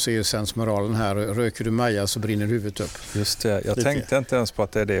är ju sensmoralen här, röker du Maja så brinner huvudet upp. Just det, jag tänkte inte ens på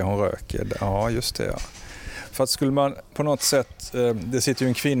att det är det hon röker. Ja, just det, ja. För att skulle man på något sätt, det sitter ju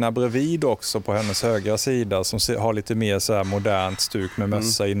en kvinna bredvid också på hennes högra sida som har lite mer så här modernt stuk med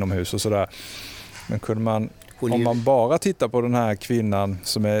mössa inomhus och sådär. Men kunde man, om man bara tittar på den här kvinnan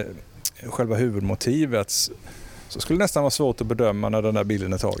som är själva huvudmotivet, så skulle det nästan vara svårt att bedöma när den där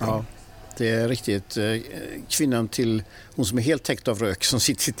bilden är tagen. Ja, det är riktigt. Kvinnan till hon som är helt täckt av rök som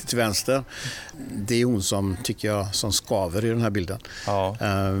sitter till vänster, det är hon som tycker jag som skaver i den här bilden. Ja.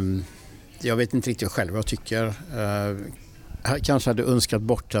 Jag vet inte riktigt själv vad jag tycker. Jag kanske hade önskat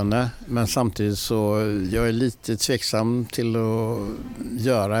bort henne, men samtidigt så jag är lite tveksam till att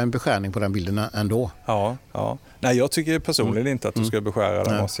göra en beskärning på den bilden ändå. Ja. Nej, jag tycker personligen inte att du ska beskära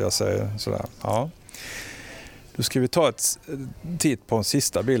den, måste jag säga. Sådär. Ja. Då ska vi ta ett titt på en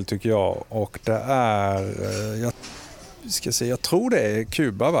sista bild tycker jag, och det är, jag tror det är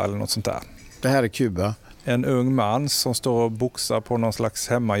Kuba, va, eller något sånt där. Det här är Kuba. En ung man som står och boxar på någon slags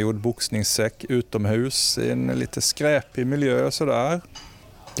hemmagjord boxningssäck utomhus i en lite skräpig miljö sådär.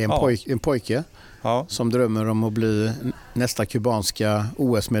 Det är en pojke som drömmer om att bli nästa kubanska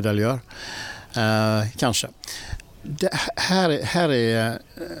OS-medaljör. Kanske. Det här är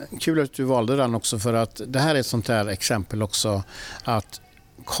kul att du valde den också, för att det här är ett sånt här exempel också att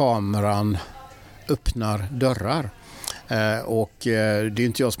kameran öppnar dörrar. Och det är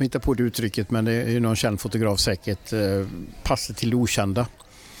inte jag som hittar på det uttrycket, men det är ju någon känd fotograf säkert. Passet till det okända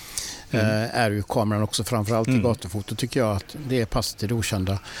är ju kameran också, framförallt i gatufoto tycker jag att det är passet till det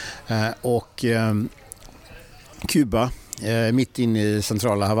okända. Kuba, mitt inne i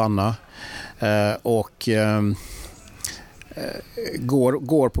centrala Havanna,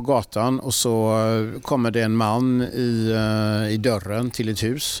 går på gatan, och så kommer det en man i dörren till ett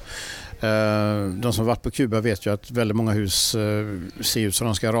hus. De som varit på Kuba vet ju att väldigt många hus ser ut som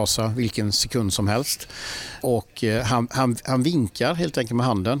de ska rasa vilken sekund som helst. Och han vinkar helt enkelt med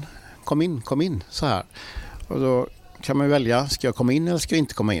handen. Kom in, så här. Och då kan man välja, ska jag komma in eller ska jag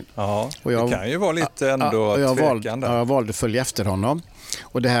inte komma in? Ja, och det kan ju vara lite ändå tvekande. Jag valde att följa efter honom.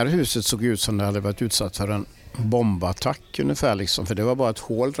 Och det här huset såg ut som det hade varit utsatt för en bombattack ungefär, liksom, för det var bara ett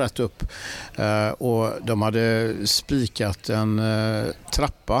hål rätt upp. Och de hade spikat en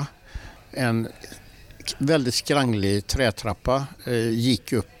trappa, en väldigt skranglig trätrappa.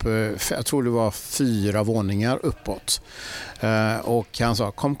 Gick upp, jag tror det var 4 våningar uppåt. Och han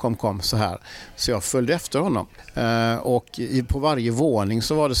sa kom så här. Så jag följde efter honom. Och på varje våning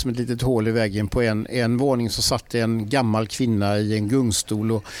så var det som ett litet hål i väggen. På en våning så satt en gammal kvinna i en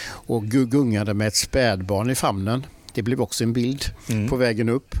gungstol och gungade med ett spädbarn i famnen. Det blev också en bild på vägen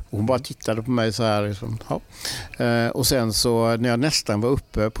upp. Hon bara tittade på mig så här. Liksom, ja. Och sen så när jag nästan var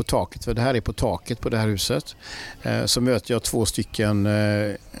uppe på taket, för det här är på taket på det här huset, så möter jag 2 stycken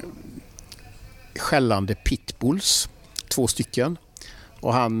skällande pitbulls. 2 stycken.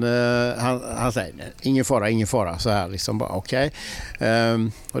 Och han säger ingen fara så här liksom bara okej.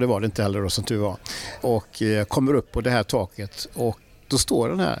 Och det var det inte heller då som tur var. Och kommer upp på det här taket och då står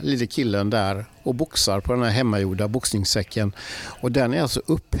den här lilla killen där och boxar på den här hemmagjorda boxningssäcken. Och den är alltså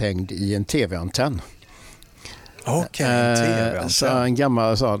upphängd i en tv-antenn. Okej, en tv-antenn. Så en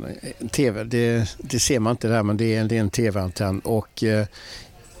gammal tv, det ser man inte där, men det är en tv-antenn. Och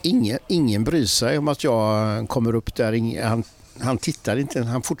ingen bryr sig om att jag kommer upp där. Han tittar inte,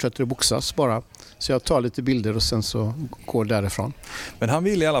 han fortsätter att boxas bara. Så jag tar lite bilder och sen så går därifrån. Men han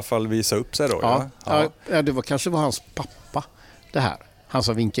ville i alla fall visa upp sig då? Ja, det var kanske hans pappa det här. Han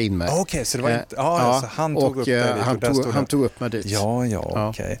som vinkade in mig. Okej, så det var inte... så han tog upp det dit. Han tog upp mig dit. Ja.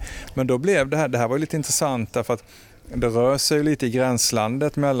 Okej. Men då blev det här var ju lite intressant därför att det rör sig ju lite i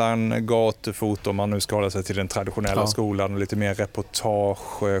gränslandet mellan gatufoto, om man nu ska hålla sig till den traditionella skolan, och lite mer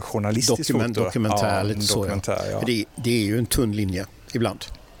reportage, journalistiskt foto. Dokumentär, lite så. Ja. Det är ju en tunn linje ibland.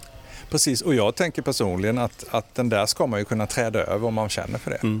 Precis, och jag tänker personligen att den där ska man ju kunna träda över om man känner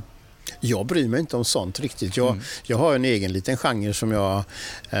för det. Mm. Jag bryr mig inte om sånt riktigt. Jag har en egen liten genre som jag...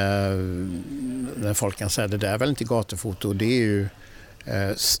 när folk kan säga det där är väl inte gatufoto. Det är ju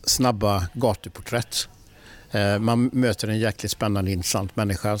snabba gatuporträtt. Man möter en jäkligt spännande, intressant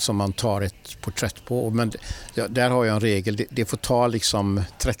människa som man tar ett porträtt på. Men där har jag en regel. Det får ta liksom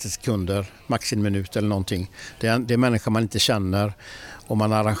 30 sekunder, max en minut eller någonting. Det är en människa man inte känner och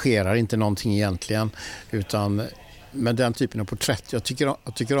man arrangerar inte någonting egentligen. Men den typen av porträtt, jag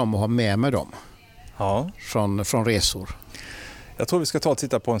tycker om att ha med mig dem från resor. Jag tror vi ska ta och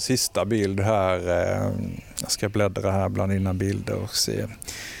titta på en sista bild här. Jag ska bläddra här bland dina bilder och se.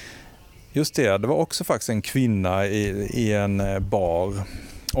 Just det var också faktiskt en kvinna i en bar.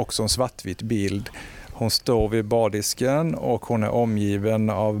 Också en svartvit bild. Hon står vid bardisken och hon är omgiven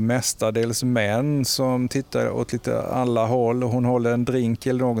av mestadels män som tittar åt lite alla håll. Hon håller en drink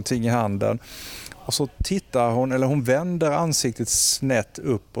eller någonting i handen. Och så tittar hon, eller hon vänder ansiktet snett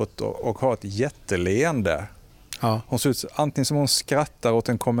uppåt och har ett jätteleende. Ja. Hon ser ut antingen som hon skrattar åt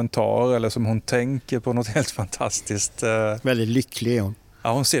en kommentar eller som hon tänker på något helt fantastiskt. Väldigt lycklig är hon.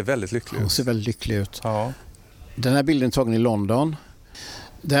 Ja, hon ser väldigt lycklig ut. Ja. Den här bilden är tagen i London.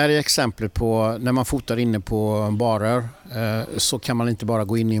 Det här är exempel på när man fotar inne på barer, så kan man inte bara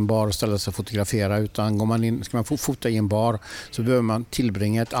gå in i en bar och ställa sig och fotografera, utan ska man fota i en bar så behöver man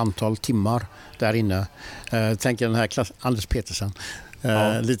tillbringa ett antal timmar där inne. Tänk den här Anders Petersen,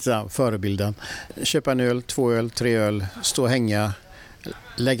 lite så här, förebilden. Köpa en öl, 2 öl, 3 öl, stå och hänga,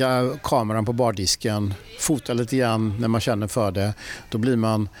 lägga kameran på bardisken, fota lite grann när man känner för det.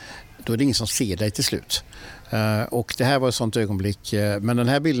 Då är det ingen som ser dig till slut. Och det här var ett sånt ögonblick. Men den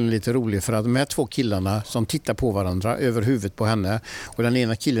här bilden är lite rolig för att de här 2 killarna som tittar på varandra över huvudet på henne, och den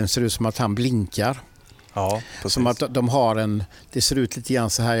ena killen ser ut som att han blinkar. Ja, precis. Som att de har det ser ut lite grann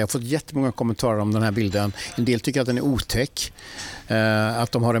så här. Jag har fått jättemånga kommentarer om den här bilden. En del tycker att den är otäck,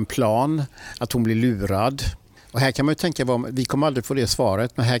 att de har en plan, att hon blir lurad. Och här kan man ju tänka, vi kommer aldrig få det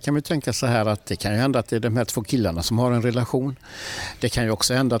svaret, men här kan man ju tänka så här att det kan ju hända att det är de här 2 killarna som har en relation. Det kan ju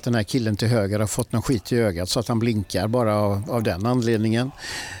också hända att den här killen till höger har fått någon skit i ögat så att han blinkar bara av den anledningen.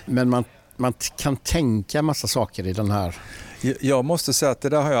 Men man kan tänka massa saker i den här. Jag måste säga att det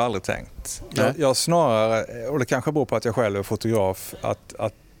där har jag aldrig tänkt. Jag snarare, och det kanske beror på att jag själv är fotograf,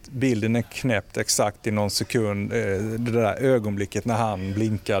 att bilden är knäppt exakt i någon sekund, det där ögonblicket när han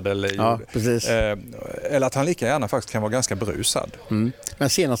blinkade eller att han lika gärna faktiskt kan vara ganska brusad. Men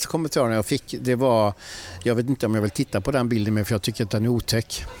senaste kommentaren jag fick, det var, jag vet inte om jag vill titta på den bilden, men för jag tycker att den är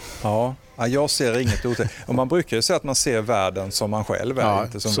otäck. Ja, jag ser inget otäck. Och man brukar ju säga att man ser världen som man själv är,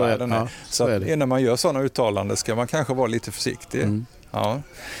 inte som världen är. Så att innan man gör sådana uttalanden ska man kanske vara lite försiktig. Ja.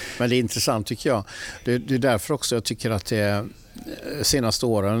 Men det är intressant tycker jag. Det är därför också jag tycker att det är senaste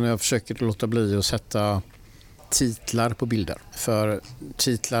åren jag försöker låta bli att sätta titlar på bilder. För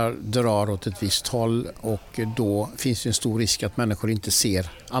titlar drar åt ett visst håll och då finns det en stor risk att människor inte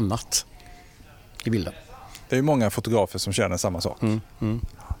ser annat i bilden. Det är ju många fotografer som känner samma sak.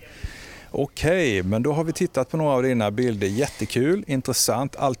 Okej, men då har vi tittat på några av dina bilder. Jättekul,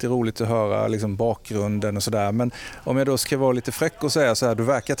 intressant, alltid roligt att höra liksom bakgrunden och sådär. Men om jag då ska vara lite fräck och säga så här, du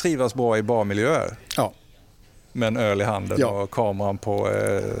verkar trivas bra i barmiljöer. Ja. Med en öl i handen och kameran på,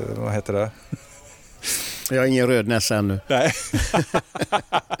 vad heter det? Jag har ingen röd näsa ännu. Nej.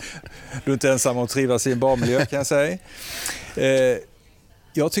 Du är inte ensam om att trivas i en barmiljö kan jag säga.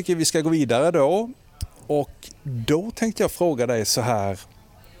 Jag tycker vi ska gå vidare då. Och då tänkte jag fråga dig så här.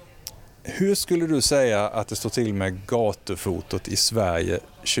 Hur skulle du säga att det står till med gatufotot i Sverige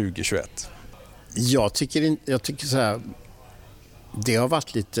 2021? Jag tycker så här. Det har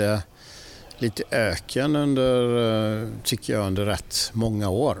varit lite öken under rätt många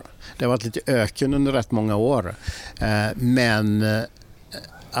år. Det har varit lite öken under rätt många år. Men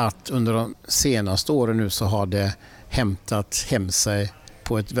att under de senaste åren nu så har det hämtat hem sig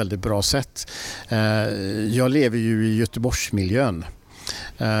på ett väldigt bra sätt. Jag lever ju i Göteborgsmiljön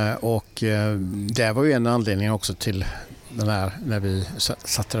och det var ju en anledning också till den här, när vi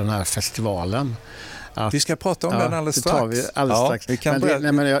satte den här festivalen. Vi ska prata om den alldeles strax.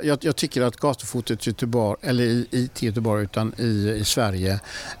 Jag tycker att gatufotot i Göteborg, eller inte i Göteborg utan i Sverige,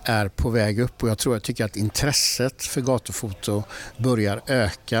 är på väg upp. Och jag tycker att intresset för gatufoto börjar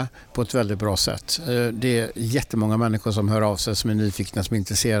öka på ett väldigt bra sätt. Det är jättemånga människor som hör av sig, som är nyfikna, som är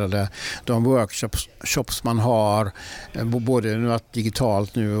intresserade. De workshops man har, både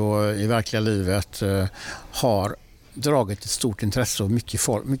digitalt nu och i verkliga livet, har dragit ett stort intresse och mycket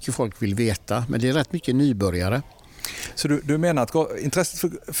folk vill veta, men det är rätt mycket nybörjare. Så du menar att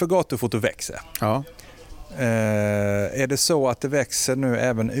intresset för gatufoto växer? Ja. Är det så att det växer nu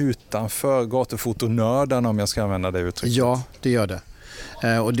även utanför gatufotonördarna, om jag ska använda det uttrycket? Ja, det gör det.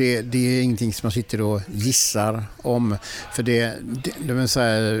 Och det är ingenting som man sitter och gissar om. För det vill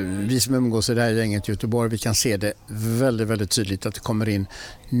säga, vi som umgås i det här gänget i Göteborg, vi kan se det väldigt, väldigt tydligt att det kommer in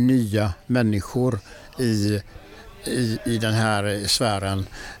nya människor i den här sfären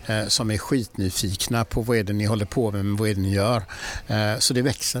som är skitnyfikna på vad är det ni håller på med, vad är det ni gör. Så det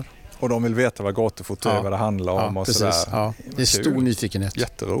växer. Och de vill veta vad gatufoto är, vad det handlar om och sådär. Ja, det är stor nyfikenhet.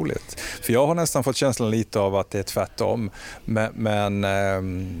 Jätteroligt. För jag har nästan fått känslan lite av att det är tvärtom. Men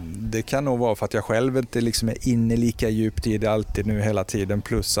det kan nog vara för att jag själv inte liksom är inne lika djupt i det alltid nu hela tiden.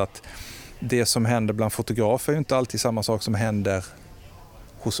 Plus att det som händer bland fotografer är ju inte alltid samma sak som händer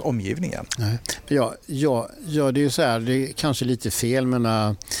hos omgivningen. Nej. Ja, det är ju så här, det är kanske lite fel,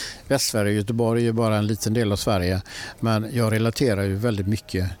 men Västsverige och Göteborg är ju bara en liten del av Sverige, men jag relaterar ju väldigt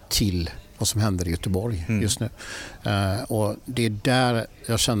mycket till vad som händer i Göteborg just nu. Och det är där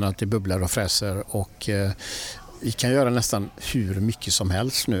jag känner att det bubblar och fräser, och vi kan göra nästan hur mycket som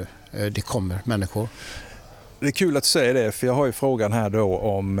helst nu. Det kommer människor. Det är kul att du säger det, för jag har ju frågan här då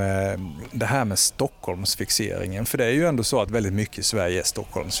om det här med Stockholmsfixeringen. För det är ju ändå så att väldigt mycket i Sverige är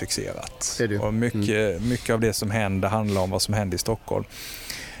Stockholmsfixerat. Det är det. Och mycket av det som händer handlar om vad som händer i Stockholm.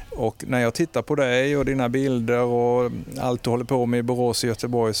 Och när jag tittar på dig och dina bilder och allt du håller på med i Borås och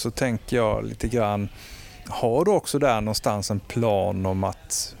Göteborg, så tänker jag lite grann, har du också där någonstans en plan om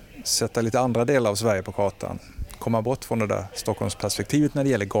att sätta lite andra delar av Sverige på kartan? Komma bort från det där Stockholmsperspektivet när det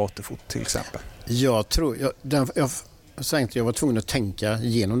gäller gatufot till exempel? Jag tror, jag var tvungen att tänka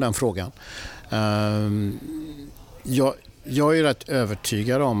igenom den frågan. Jag är rätt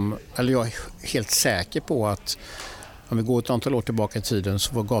övertygad om, eller jag är helt säker på att om vi går ett antal år tillbaka i tiden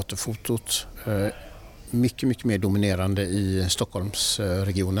så var gatufotot mycket, mycket mer dominerande i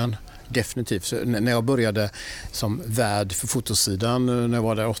Stockholmsregionen. Definitivt. Så när jag började som värd för fotosidan, när jag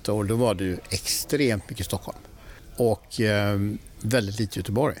var där 8 år, då var det ju extremt mycket Stockholm. Och väldigt lite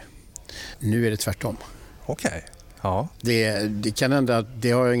Göteborg. Nu är det tvärtom. Okej. Ja. Det kan hända,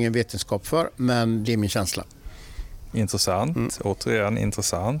 det har jag ingen vetenskap för, men det är min känsla. Intressant. Återigen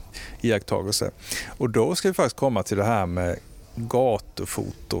intressant iakttagelse. Och då ska vi faktiskt komma till det här med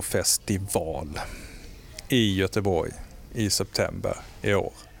gatufotofestival i Göteborg i september i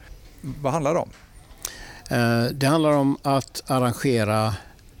år. Vad handlar det om? Det handlar om att arrangera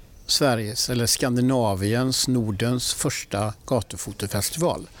Sveriges eller Skandinaviens, Nordens första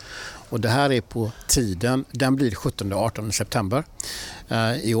gatufotofestival. Och det här är på tiden, den blir 17-18 september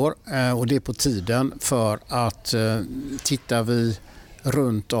i år. Och det är på tiden för att tittar vi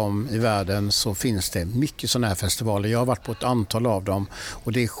runt om i världen så finns det mycket sådana här festivaler. Jag har varit på ett antal av dem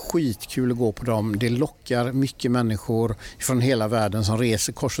och det är skitkul att gå på dem. Det lockar mycket människor från hela världen som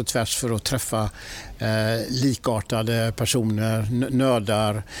reser kors och tvärs för att träffa likartade personer,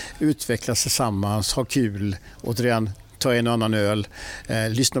 nördar, utvecklas tillsammans, ha kul, återigen ta en annan öl,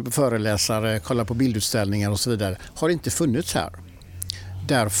 lyssna på föreläsare, kolla på bildutställningar och så vidare. Har inte funnits här.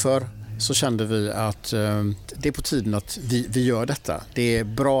 Därför så kände vi att det är på tiden att vi gör detta. Det är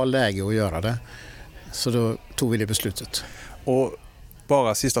bra läge att göra det. Så då tog vi det beslutet. Och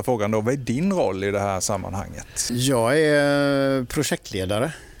bara sista frågan då, vad är din roll i det här sammanhanget? Jag är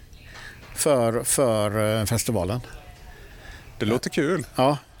projektledare för festivalen. Det låter kul.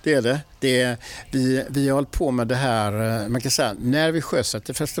 Ja, det är det. Vi har hållit på med det här, man kan säga, när vi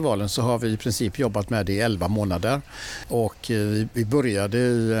sjösätter festivalen så har vi i princip jobbat med det i 11 månader. Och vi började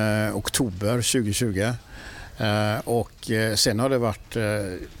i oktober 2020. Och sen har det varit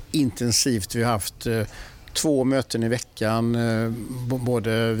intensivt. Vi har haft 2 möten i veckan,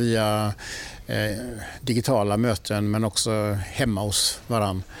 både via digitala möten men också hemma hos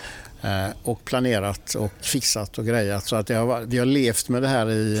varann. Och planerat och fixat och grejat. Så att vi har levt med det här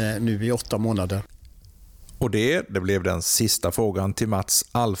nu i 8 månader. Och det blev den sista frågan till Mats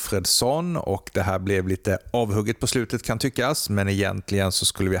Alfredsson, och det här blev lite avhugget på slutet kan tyckas, men egentligen så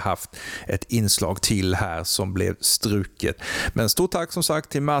skulle vi haft ett inslag till här som blev struket. Men stort tack som sagt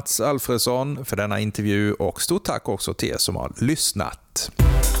till Mats Alfredsson för denna intervju, och stort tack också till er som har lyssnat.